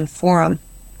patient forum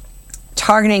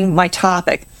targeting my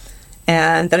topic,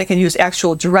 and then I can use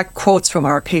actual direct quotes from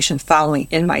our patient following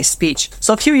in my speech.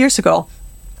 So a few years ago,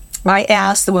 I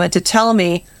asked the women to tell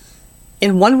me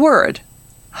in one word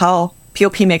how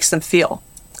POP makes them feel.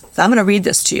 So I'm going to read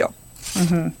this to you.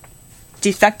 Mm-hmm.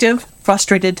 Defective,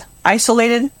 frustrated,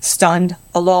 isolated, stunned,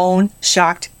 alone,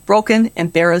 shocked, broken,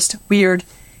 embarrassed, weird,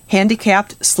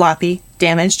 handicapped, sloppy,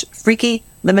 damaged, freaky,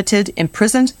 limited,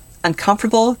 imprisoned,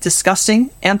 uncomfortable, disgusting,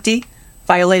 empty,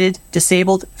 violated,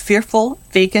 disabled, fearful,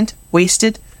 vacant,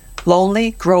 wasted,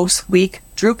 lonely, gross, weak,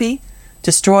 droopy,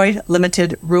 destroyed,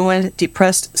 limited, ruined,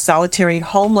 depressed, solitary,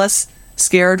 homeless,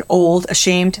 scared, old,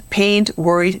 ashamed, pained,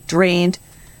 worried, drained,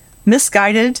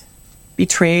 misguided,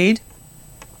 betrayed,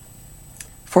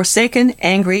 forsaken,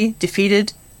 angry,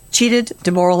 defeated, cheated,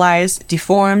 demoralized,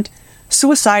 deformed,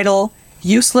 suicidal,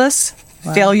 useless,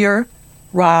 failure,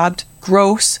 robbed,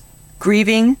 gross,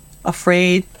 grieving,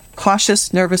 afraid,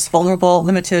 cautious, nervous, vulnerable,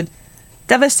 limited,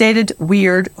 devastated,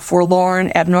 weird,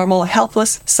 forlorn, abnormal,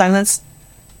 helpless, silenced,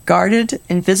 guarded,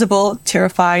 invisible,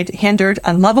 terrified, hindered,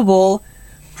 unlovable,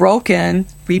 broken,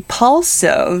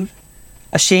 repulsive,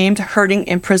 ashamed, hurting,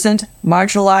 imprisoned,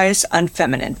 marginalized,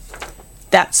 unfeminine.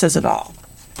 That says it all.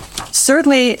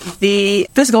 Certainly, the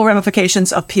physical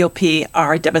ramifications of POP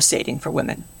are devastating for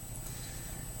women.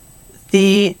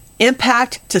 The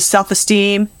impact to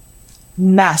self-esteem,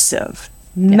 massive.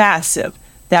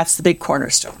 That's the big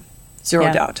cornerstone.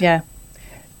 Zero doubt. Yeah.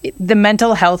 The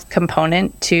mental health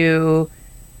component to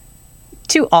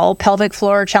all pelvic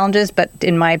floor challenges, but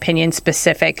in my opinion,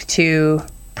 specific to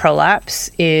prolapse,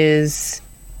 is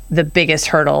the biggest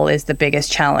hurdle, is the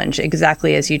biggest challenge.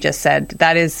 Exactly as you just said.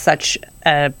 That is such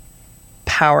a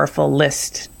powerful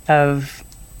list of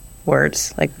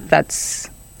words. Like, that's...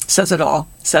 Says it all.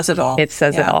 It says it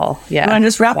all. Yeah. And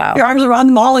just wrap your arms around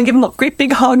them all and give them a great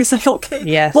big hug and say, okay,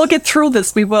 yes, we'll get through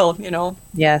this. We will,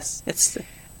 Yes. It's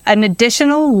an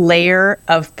additional layer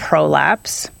of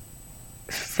prolapse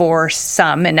for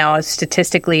some, and now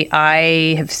statistically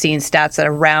I have seen stats at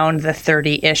around the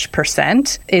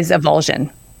 30-ish%, is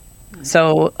avulsion.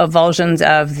 So avulsions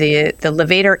of the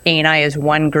levator ani is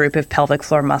one group of pelvic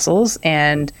floor muscles,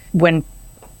 and when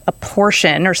a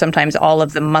portion or sometimes all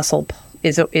of the muscle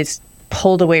is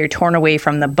pulled away or torn away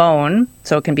from the bone,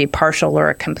 so it can be partial or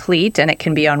a complete, and it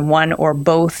can be on one or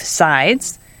both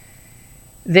sides.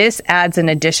 This adds an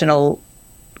additional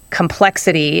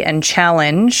complexity and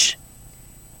challenge,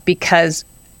 because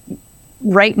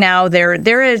right now there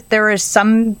is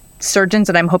some surgeons,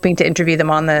 and I'm hoping to interview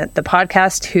them on the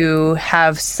podcast, who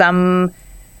have some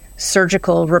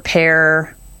surgical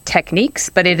repair techniques,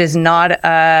 but it's not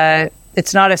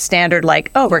a standard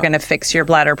like, oh, we're going to fix your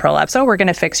bladder prolapse. Oh, we're going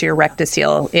to fix your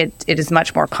rectocele. It is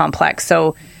much more complex.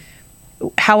 So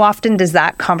how often does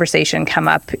that conversation come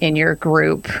up in your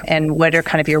group, and what are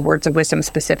kind of your words of wisdom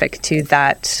specific to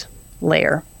that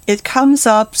layer? It comes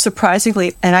up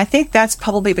surprisingly, and I think that's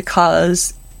probably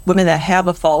because women that have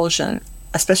avulsion,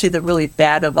 especially the really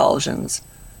bad avulsions,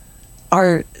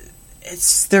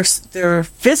 they're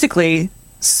physically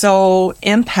so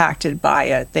impacted by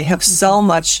it. They have so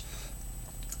much.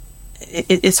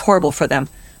 It's horrible for them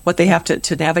what they have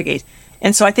to navigate.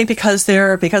 And so I think because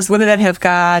women that have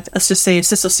got, let's just say,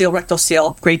 cystocele,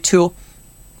 rectocele, grade 2,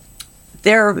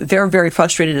 they're very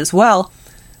frustrated as well.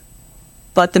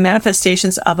 But the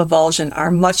manifestations of avulsion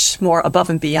are much more above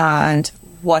and beyond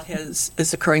what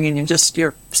is occurring in just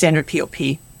your standard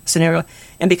POP scenario.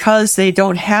 And because they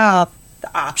don't have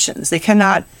the options, they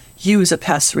cannot use a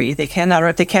pessary, they cannot, or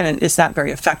if they can, it's not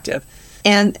very effective.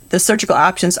 And the surgical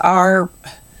options are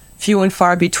few and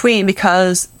far between,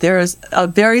 because there's a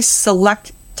very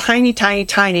select, tiny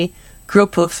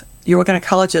group of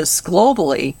urogynecologists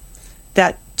globally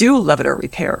that do levator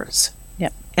repairs.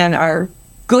 Yep. And are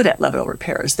good at levator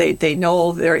repairs. They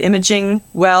know their imaging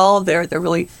well. They're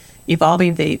really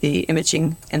evolving the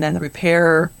imaging and then the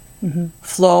repair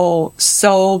flow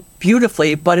so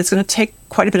beautifully, but it's going to take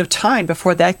quite a bit of time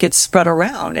before that gets spread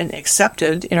around and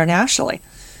accepted internationally.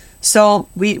 So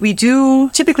we do,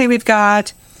 typically we've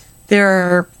got, there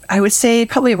are, I would say,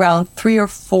 probably around 3 or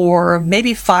 4,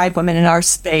 maybe 5 women in our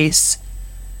space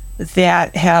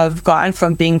that have gone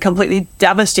from being completely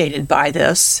devastated by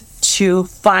this to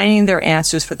finding their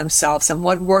answers for themselves and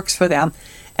what works for them.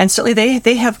 And certainly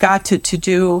they have got to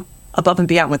do above and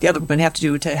beyond what the other women have to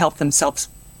do to help themselves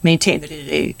maintain the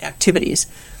day-to-day activities.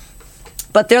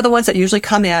 But they're the ones that usually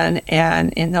come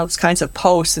in those kinds of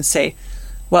posts and say,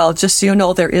 well, just so you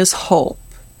know, there is hope.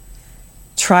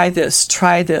 Try this,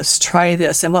 try this, try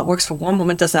this. And what works for one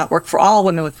woman does not work for all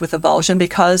women with avulsion,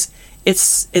 because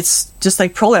it's just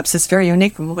like prolapse. It's very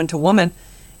unique from woman to woman.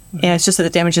 And it's just that the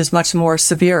damage is much more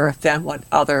severe than what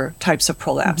other types of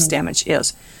prolapse damage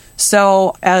is.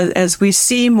 So as we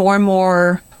see more and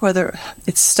more, whether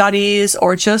it's studies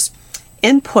or just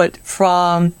input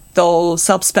from those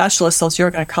subspecialists, those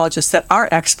urogynecologists that are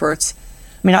experts.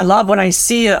 I mean, I love when I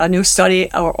see a new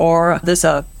study or there's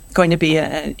going to be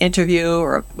an interview,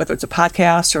 or whether it's a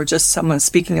podcast or just someone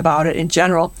speaking about it in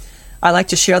general. I like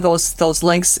to share those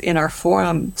links in our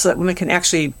forum so that women can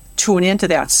actually tune into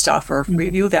that stuff or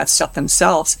review that stuff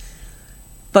themselves.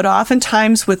 But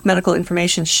oftentimes with medical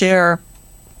information share,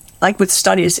 like with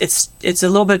studies, it's a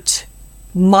little bit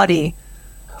muddy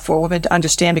for women to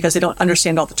understand because they don't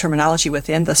understand all the terminology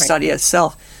within the study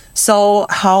itself. So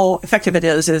how effective it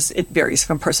is it varies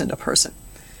from person to person.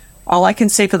 All I can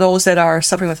say for those that are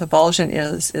suffering with avulsion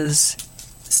is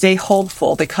stay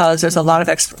hopeful, because there's a lot of,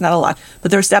 not a lot,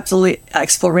 but there's absolutely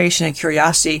exploration and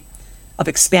curiosity of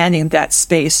expanding that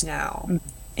space now.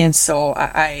 And so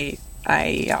I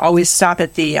always stop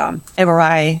at the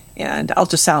MRI and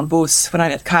ultrasound booths when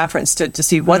I'm at conference to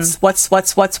see what's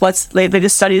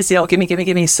latest studies, give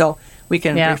me, so we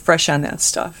can refresh on that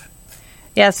stuff.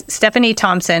 Yes, Stephanie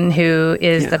Thompson, who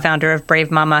is the founder of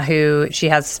Brave Mama, who she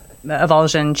has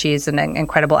avulsion, she's an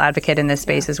incredible advocate in this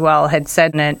space as well, had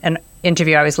said in an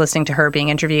interview, I was listening to her being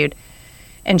interviewed,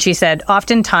 and she said,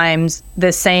 oftentimes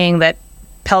the saying that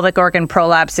pelvic organ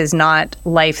prolapse is not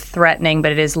life-threatening,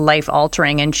 but it is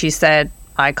life-altering. And she said,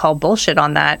 I call bullshit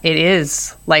on that. It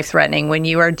is life-threatening when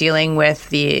you are dealing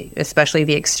with especially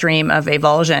the extreme of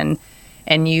avulsion.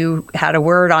 And you had a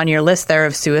word on your list there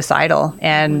of suicidal.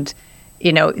 And,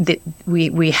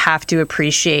 we have to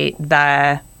appreciate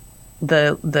the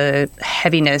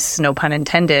heaviness, no pun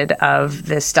intended, of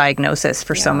this diagnosis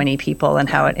for so many people and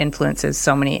how it influences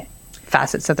so many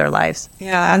facets of their lives.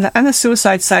 Yeah, on the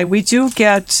suicide side, we do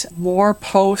get more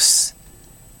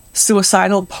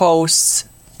suicidal posts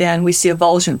than we see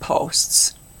avulsion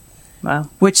posts. Wow.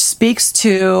 Which speaks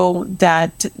to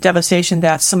that devastation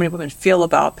that so many women feel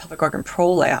about pelvic organ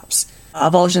prolapse.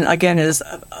 Avulsion, again, is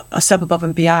a step above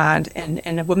and beyond,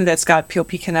 and a woman that's got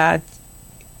POP cannot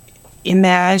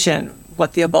imagine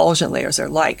what the avulsion layers are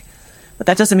like. But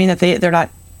that doesn't mean that they're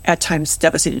not at times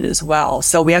devastated as well.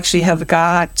 So we actually have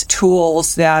got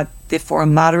tools that the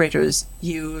forum moderators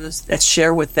use that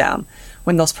share with them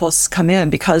when those posts come in,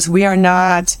 because we are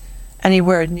not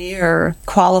anywhere near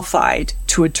qualified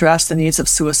to address the needs of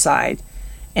suicide.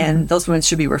 And those women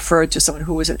should be referred to someone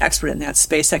who is an expert in that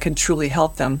space that can truly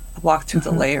help them walk through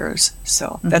the layers.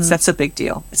 So that's a big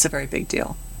deal. It's a very big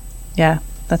deal. Yeah,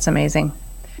 that's amazing.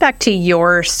 Back to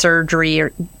your surgery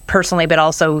personally, but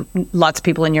also lots of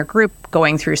people in your group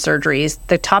going through surgeries,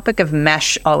 the topic of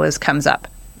mesh always comes up.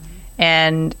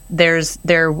 And there was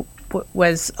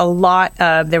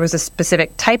a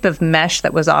specific type of mesh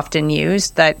that was often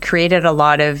used that created a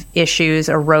lot of issues,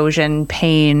 erosion,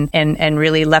 pain, and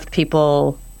really left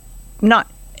people, not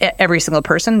every single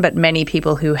person, but many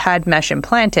people who had mesh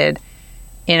implanted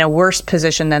in a worse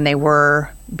position than they were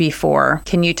before.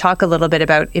 Can you talk a little bit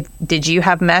about, did you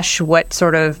have mesh? What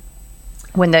sort of,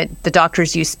 when the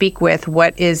doctors you speak with,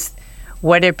 what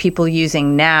are people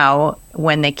using now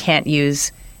when they can't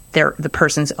use the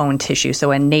person's own tissue,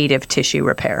 so a native tissue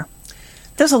repair?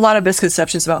 There's a lot of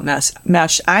misconceptions about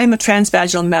mesh. I'm a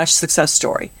transvaginal mesh success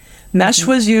story. Mesh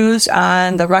was used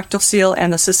on the rectal seal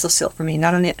and the cystal seal for me,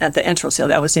 not on the enteral seal.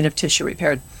 That was native tissue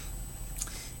repaired.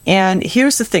 And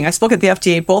here's the thing. I spoke at the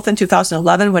FDA both in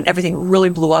 2011 when everything really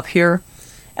blew up here,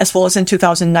 as well as in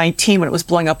 2019 when it was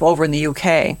blowing up over in the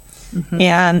UK.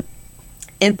 And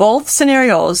in both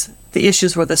scenarios, the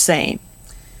issues were the same.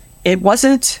 It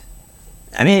wasn't,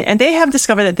 and they have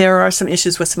discovered that there are some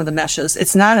issues with some of the meshes.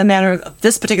 It's not a matter of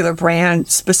this particular brand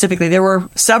specifically. There were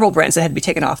several brands that had to be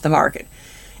taken off the market.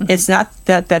 It's not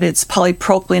that it's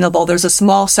polypropylenable. There's a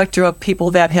small sector of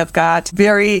people that have got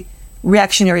very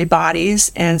reactionary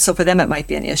bodies, and so for them it might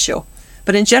be an issue.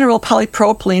 But in general,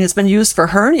 polypropylene has been used for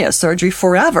hernia surgery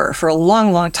forever, for a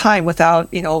long, long time, without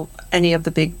any of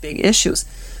the big issues.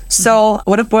 So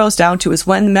what it boils down to is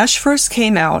when mesh first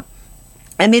came out,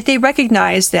 and they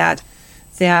recognized that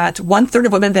 1/3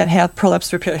 of women that have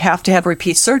prolapse repair have to have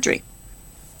repeat surgery.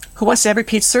 Who wants to have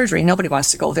repeat surgery? Nobody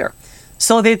wants to go there.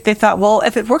 So they thought, well,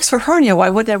 if it works for hernia, why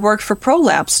wouldn't it work for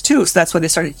prolapse too? So that's why they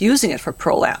started using it for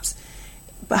prolapse.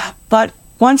 But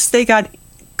once they got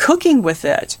cooking with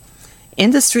it,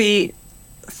 industry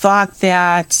thought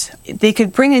that they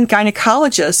could bring in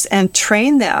gynecologists and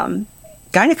train them.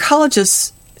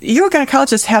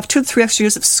 Urogynecologists have 2 to 3 extra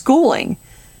years of schooling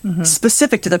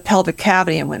specific to the pelvic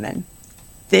cavity in women.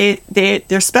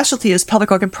 Their specialty is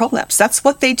pelvic organ prolapse. That's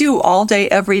what they do all day,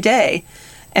 every day.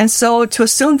 And so to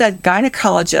assume that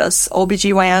gynecologists,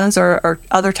 OBGYNs or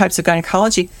other types of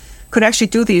gynecology could actually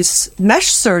do these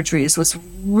mesh surgeries was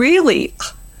really,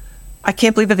 I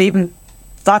can't believe that they even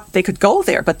thought they could go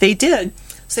there, but they did.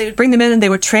 So they'd bring them in and they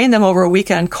would train them over a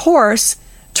weekend course,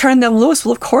 turn them loose.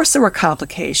 Well, of course there were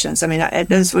complications. I mean,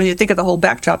 when you think of the whole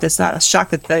backdrop, it's not a shock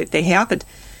that they happened.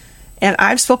 And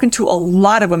I've spoken to a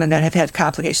lot of women that have had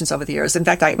complications over the years. In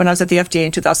fact, when I was at the FDA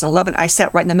in 2011, I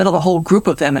sat right in the middle of a whole group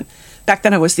of them. And back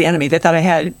then I was the enemy. They thought I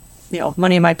had,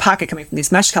 money in my pocket coming from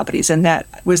these mesh companies. And that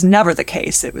was never the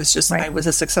case. It was just, right. I was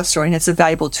a success story. And it's a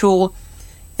valuable tool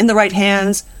in the right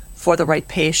hands for the right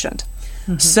patient.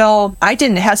 Mm-hmm. So I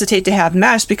didn't hesitate to have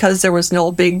mesh because there was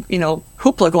no big,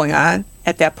 hoopla going on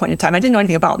at that point in time. I didn't know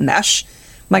anything about mesh.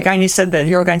 My gynae said that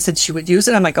urogyn said she would use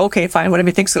it. I'm like, okay, fine. Whatever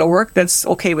you think's going to work, that's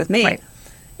okay with me. Right.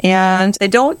 And they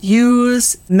don't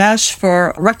use mesh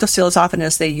for rectal seal as often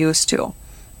as they used to.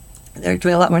 They're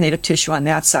doing a lot more native tissue on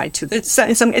that side too.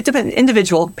 It depends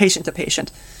individual, patient to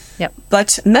patient. Yep.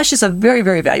 But mesh is a very,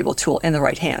 very valuable tool in the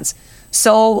right hands.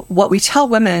 So what we tell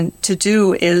women to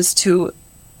do is to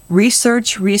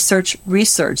research your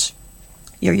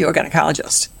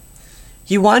urogynecologist.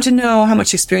 You want to know how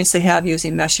much experience they have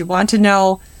using mesh. You want to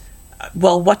know,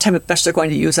 what type of mesh they're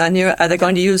going to use on you. Are they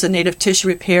going to use a native tissue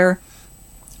repair?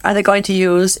 Are they going to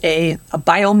use a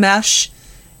biomesh?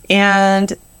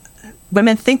 And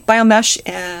women think biomesh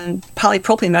and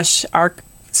polypropylene mesh are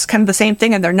kind of the same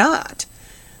thing, and they're not.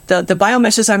 The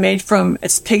biomeshes are made from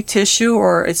it's pig tissue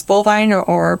or it's bovine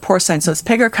or porcine, so it's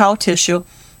pig or cow tissue.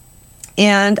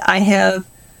 And I have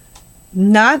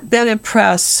not been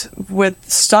impressed with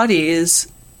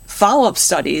studies, follow-up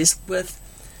studies, with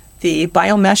the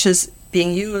biomeshes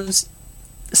being used,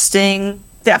 the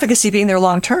efficacy being there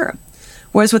long-term.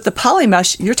 Whereas with the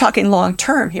polymesh, you're talking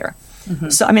long-term here.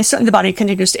 Mm-hmm. So, certainly the body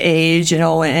continues to age,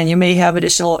 and you may have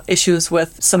additional issues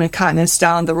with some incontinence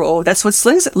down the road. That's what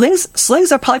slings are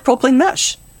polypropylene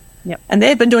mesh. Yep. And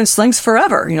they've been doing slings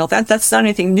forever. That's not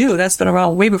anything new. That's been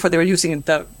around way before they were using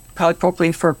the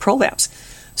polypropylene for prolapse.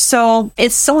 So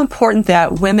it's so important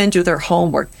that women do their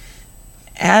homework.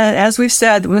 And as we've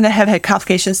said, women that have had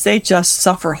complications, they just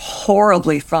suffer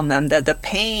horribly from them. The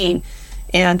pain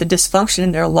and the dysfunction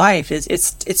in their life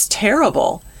it's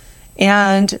terrible.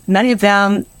 And many of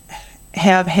them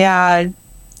have had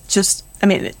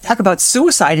talk about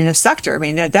suicide in a sector.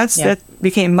 That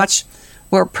became much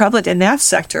more prevalent in that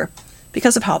sector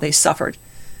because of how they suffered.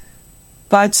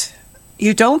 But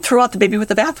you don't throw out the baby with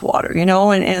the bathwater,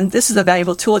 and this is a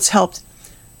valuable tool. It's helped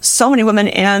so many women.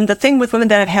 And the thing with women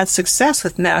that have had success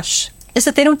with mesh is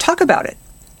that they don't talk about it.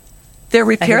 They're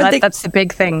repaired. That's the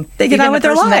big thing. They get on with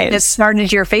their lives. That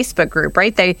started your Facebook group,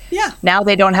 right? Now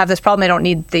they don't have this problem. They don't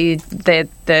need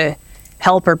the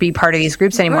help or be part of these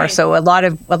groups anymore. Right. So a lot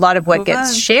of what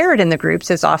gets shared in the groups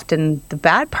is often the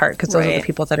bad part because those are the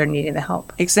people that are needing the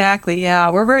help. Exactly. Yeah,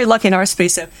 we're very lucky in our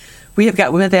space that we have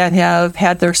got women that have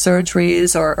had their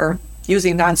surgeries or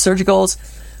using non-surgicals,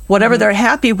 whatever they're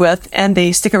happy with, and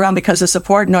they stick around because the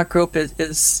support in our group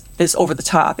is over the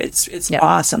top. It's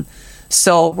awesome.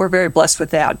 So we're very blessed with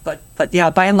that. But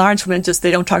yeah, by and large, women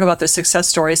they don't talk about their success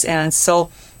stories. And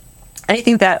so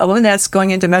anything that a woman that's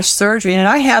going into mesh surgery, and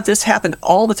I have this happen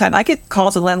all the time. I get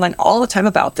calls on the landline all the time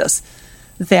about this,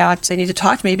 that they need to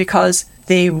talk to me because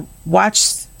they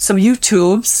watched some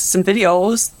YouTubes, some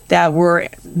videos that were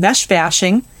mesh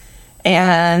bashing,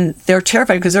 and they're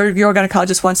terrified because their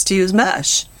urogynecologist wants to use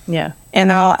mesh. Yeah.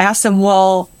 And I'll ask them,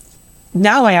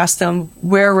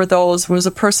 where was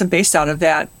a person based out of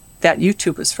that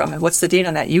YouTube was from, and what's the date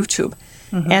on that YouTube?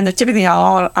 Mm-hmm. And they're typically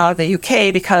all out of the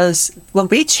UK because when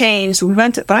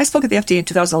I spoke at the FDA in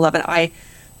 2011, I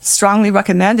strongly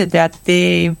recommended that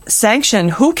they sanction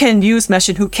who can use mesh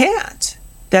and who can't.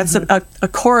 That's a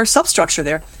core substructure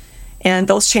there. And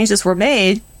those changes were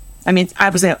made. I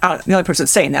was the only person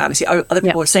saying that. Obviously, other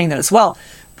people were saying that as well.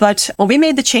 But when we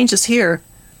made the changes here,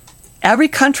 every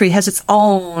country has its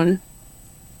own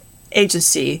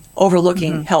agency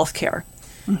overlooking healthcare.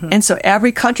 Mm-hmm. And so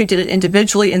every country did it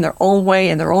individually in their own way,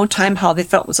 in their own time, how they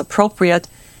felt was appropriate.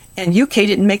 And UK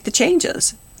didn't make the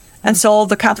changes. And so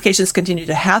the complications continue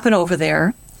to happen over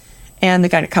there. And the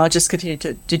gynecologists continued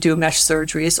to do mesh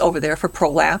surgeries over there for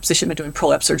prolapse. They shouldn't have been doing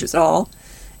prolapse surgeries at all.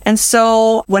 And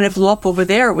so when it blew up over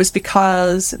there, it was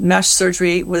because mesh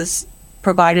surgery was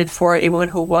provided for a woman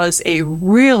who was a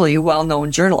really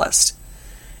well-known journalist.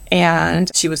 And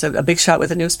she was a big shot with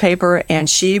the newspaper, and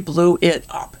she blew it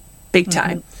up big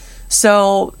time.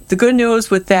 So the good news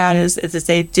with that is that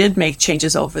they did make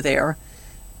changes over there,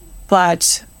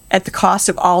 but at the cost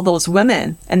of all those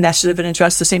women, and that should have been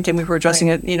addressed the same time we were addressing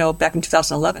it, back in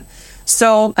 2011.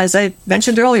 So as I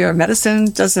mentioned earlier,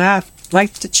 medicine does not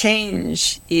like to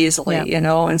change easily,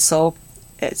 and so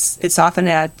it's often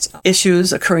at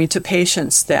issues occurring to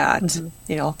patients that,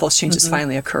 those changes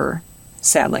finally occur,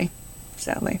 sadly.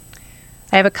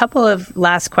 I have a couple of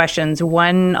last questions.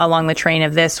 One along the train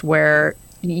of this, where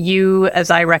you, as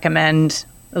I recommend,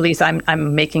 at least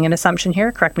I'm making an assumption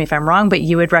here, correct me if I'm wrong, but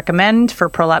you would recommend for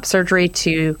prolapse surgery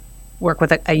to work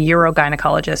with a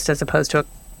urogynecologist as opposed to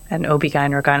an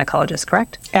OB-GYN or gynecologist,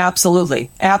 correct? Absolutely.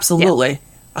 Yeah.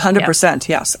 100%,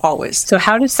 yes, always. So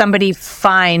how does somebody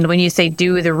find, when you say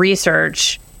do the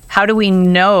research, how do we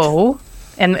know,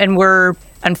 and we're,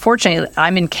 unfortunately,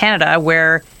 I'm in Canada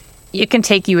where it can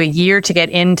take you a year to get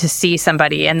in to see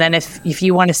somebody. And then if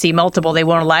you want to see multiple, they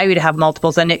won't allow you to have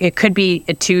multiples. And it could be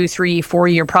a 2, 3,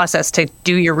 4-year process to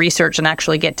do your research and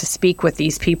actually get to speak with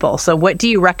these people. So what do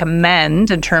you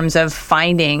recommend in terms of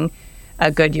finding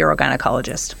a good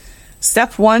urogynecologist?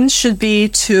 Step 1 should be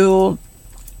to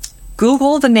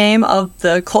Google the name of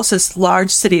the closest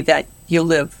large city that you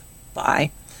live by,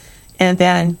 and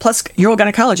then plus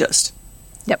urogynecologist.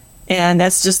 And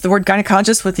that's just the word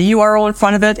gynecologist with the URO in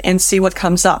front of it, and see what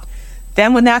comes up.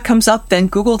 Then when that comes up, then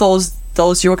Google those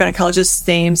urogynecologists'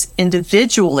 names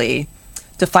individually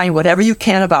to find whatever you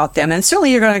can about them. And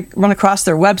certainly you're going to run across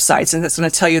their websites, and that's going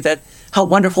to tell you that how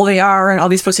wonderful they are and all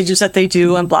these procedures that they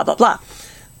do and blah, blah, blah.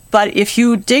 But if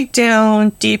you dig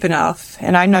down deep enough,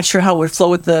 and I'm not sure how it would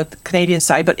flow with the Canadian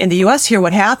side, but in the U.S. here,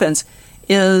 what happens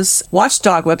is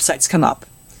watchdog websites come up.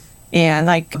 And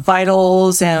like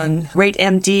Vitals and Rate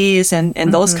MDs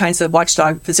and those kinds of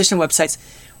watchdog physician websites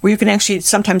where you can actually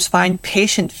sometimes find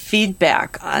patient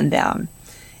feedback on them.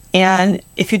 And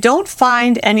if you don't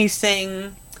find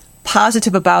anything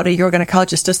positive about a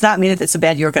urogynecologist, does not mean that it's a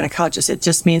bad urogynecologist. It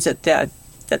just means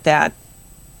that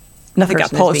nothing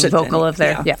got posted. Being vocal of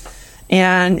their, yeah.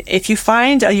 And if you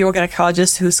find a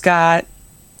urogynecologist who's got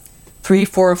 3,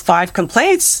 4, 5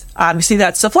 complaints, obviously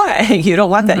that's a flag. You don't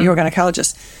want that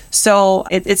urogynecologist. So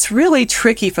it's really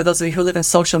tricky for those of you who live in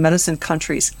social medicine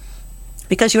countries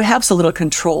because you have so little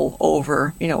control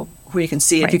over, who you can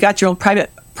see. Right. If you got your own private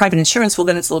insurance, well,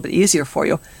 then it's a little bit easier for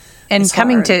you. And it's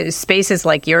coming to spaces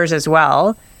like yours as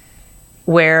well,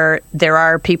 where there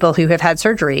are people who have had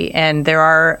surgery, and there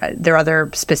are other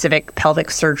specific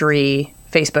pelvic surgery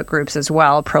Facebook groups as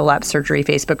well, prolapse surgery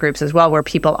Facebook groups as well, where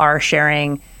people are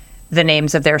sharing the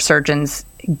names of their surgeons,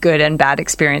 good and bad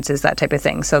experiences, that type of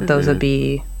thing. So those would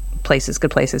be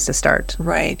good places to start.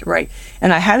 Right.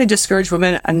 And I highly discourage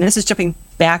women, and this is jumping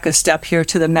back a step here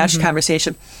to the mesh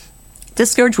conversation,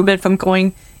 discourage women from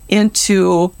going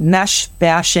into mesh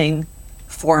bashing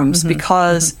forums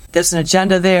because there's an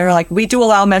agenda there. Like, we do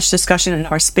allow mesh discussion in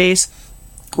our space.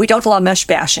 We don't allow mesh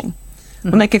bashing.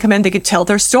 Women can come in, they can tell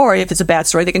their story. If it's a bad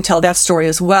story, they can tell that story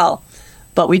as well.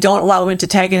 But we don't allow women to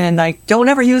tag in and like, don't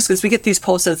ever use, because we get these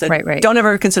posts that right. don't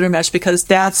ever consider mesh, because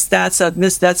that's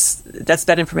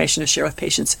bad information to share with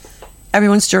patients.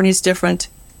 Everyone's journey is different.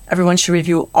 Everyone should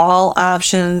review all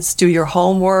options, do your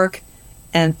homework,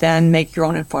 and then make your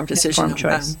own informed decision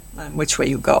on which way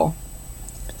you go.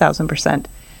 1,000%.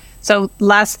 So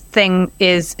last thing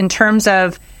is, in terms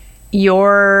of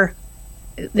your,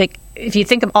 like, if you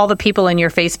think of all the people in your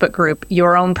Facebook group,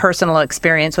 your own personal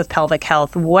experience with pelvic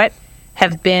health, what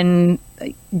have been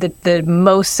the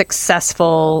most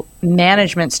successful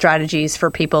management strategies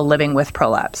for people living with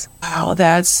prolapse? Wow,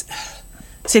 that's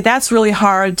really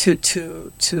hard to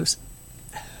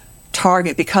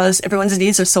target because everyone's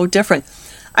needs are so different.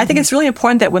 I think it's really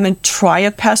important that women try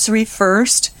a pessary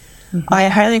first. I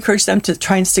highly encourage them to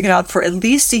try and stick it out for at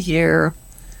least a year.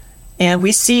 And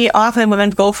we see often women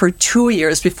go for 2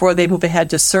 years before they move ahead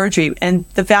to surgery. And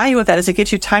the value of that is it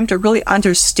gives you time to really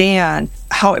understand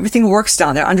how everything works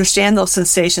down there. Understand those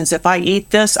sensations. If I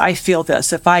eat this, I feel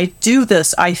this. If I do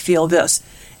this, I feel this.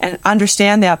 And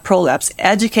understand that prolapse.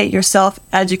 Educate yourself.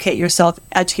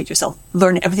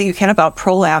 Learn everything you can about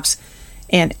prolapse.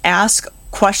 And ask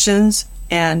questions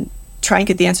and try and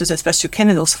get the answers as best you can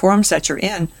in those forums that you're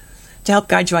in to help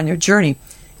guide you on your journey.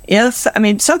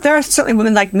 So there are certainly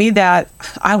women like me that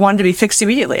I wanted to be fixed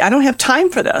immediately. I don't have time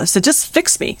for this. So just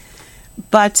fix me.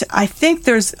 But I think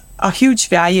there's a huge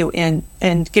value in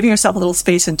giving yourself a little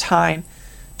space and time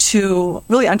to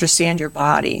really understand your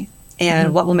body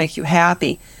and what will make you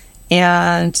happy.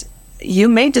 And you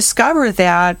may discover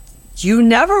that you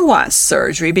never want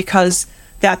surgery because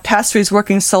that pessary is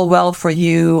working so well for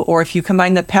you, or if you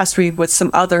combine the pessary with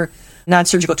some other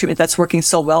non-surgical treatment that's working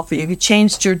so well for you, you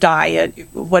changed your diet,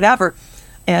 whatever.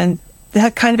 And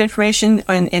that kind of information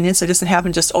and insight doesn't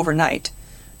happen just overnight.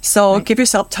 So give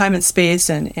yourself time and space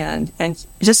and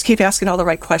just keep asking all the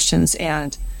right questions,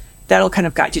 and that'll kind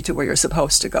of guide you to where you're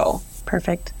supposed to go.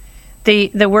 Perfect.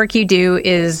 The work you do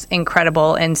is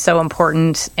incredible and so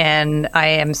important, and I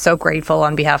am so grateful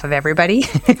on behalf of everybody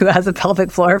who has a pelvic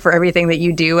floor for everything that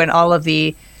you do and all of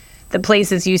the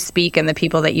places you speak and the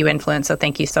people that you influence. So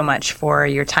thank you so much for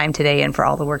your time today and for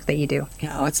all the work that you do.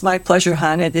 Yeah, it's my pleasure,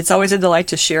 hon. It's always a delight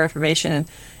to share information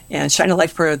and shine a light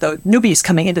for the newbies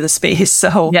coming into the space.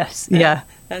 So yes, yeah.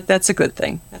 That's a good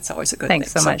thing. That's always a good thing.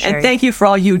 Thanks so much, Sherrie. And thank you for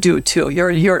all you do, too.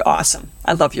 You're awesome.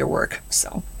 I love your work.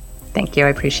 So thank you. I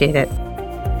appreciate it.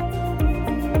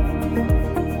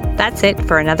 That's it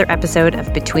for another episode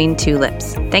of Between Two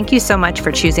Lips. Thank you so much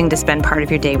for choosing to spend part of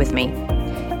your day with me.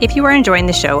 If you are enjoying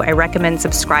the show, I recommend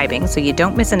subscribing so you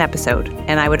don't miss an episode,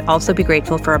 and I would also be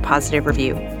grateful for a positive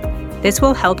review. This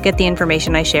will help get the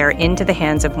information I share into the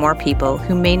hands of more people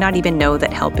who may not even know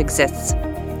that help exists.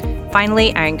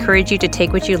 Finally, I encourage you to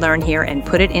take what you learn here and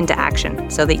put it into action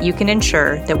so that you can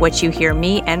ensure that what you hear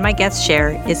me and my guests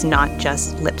share is not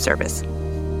just lip service.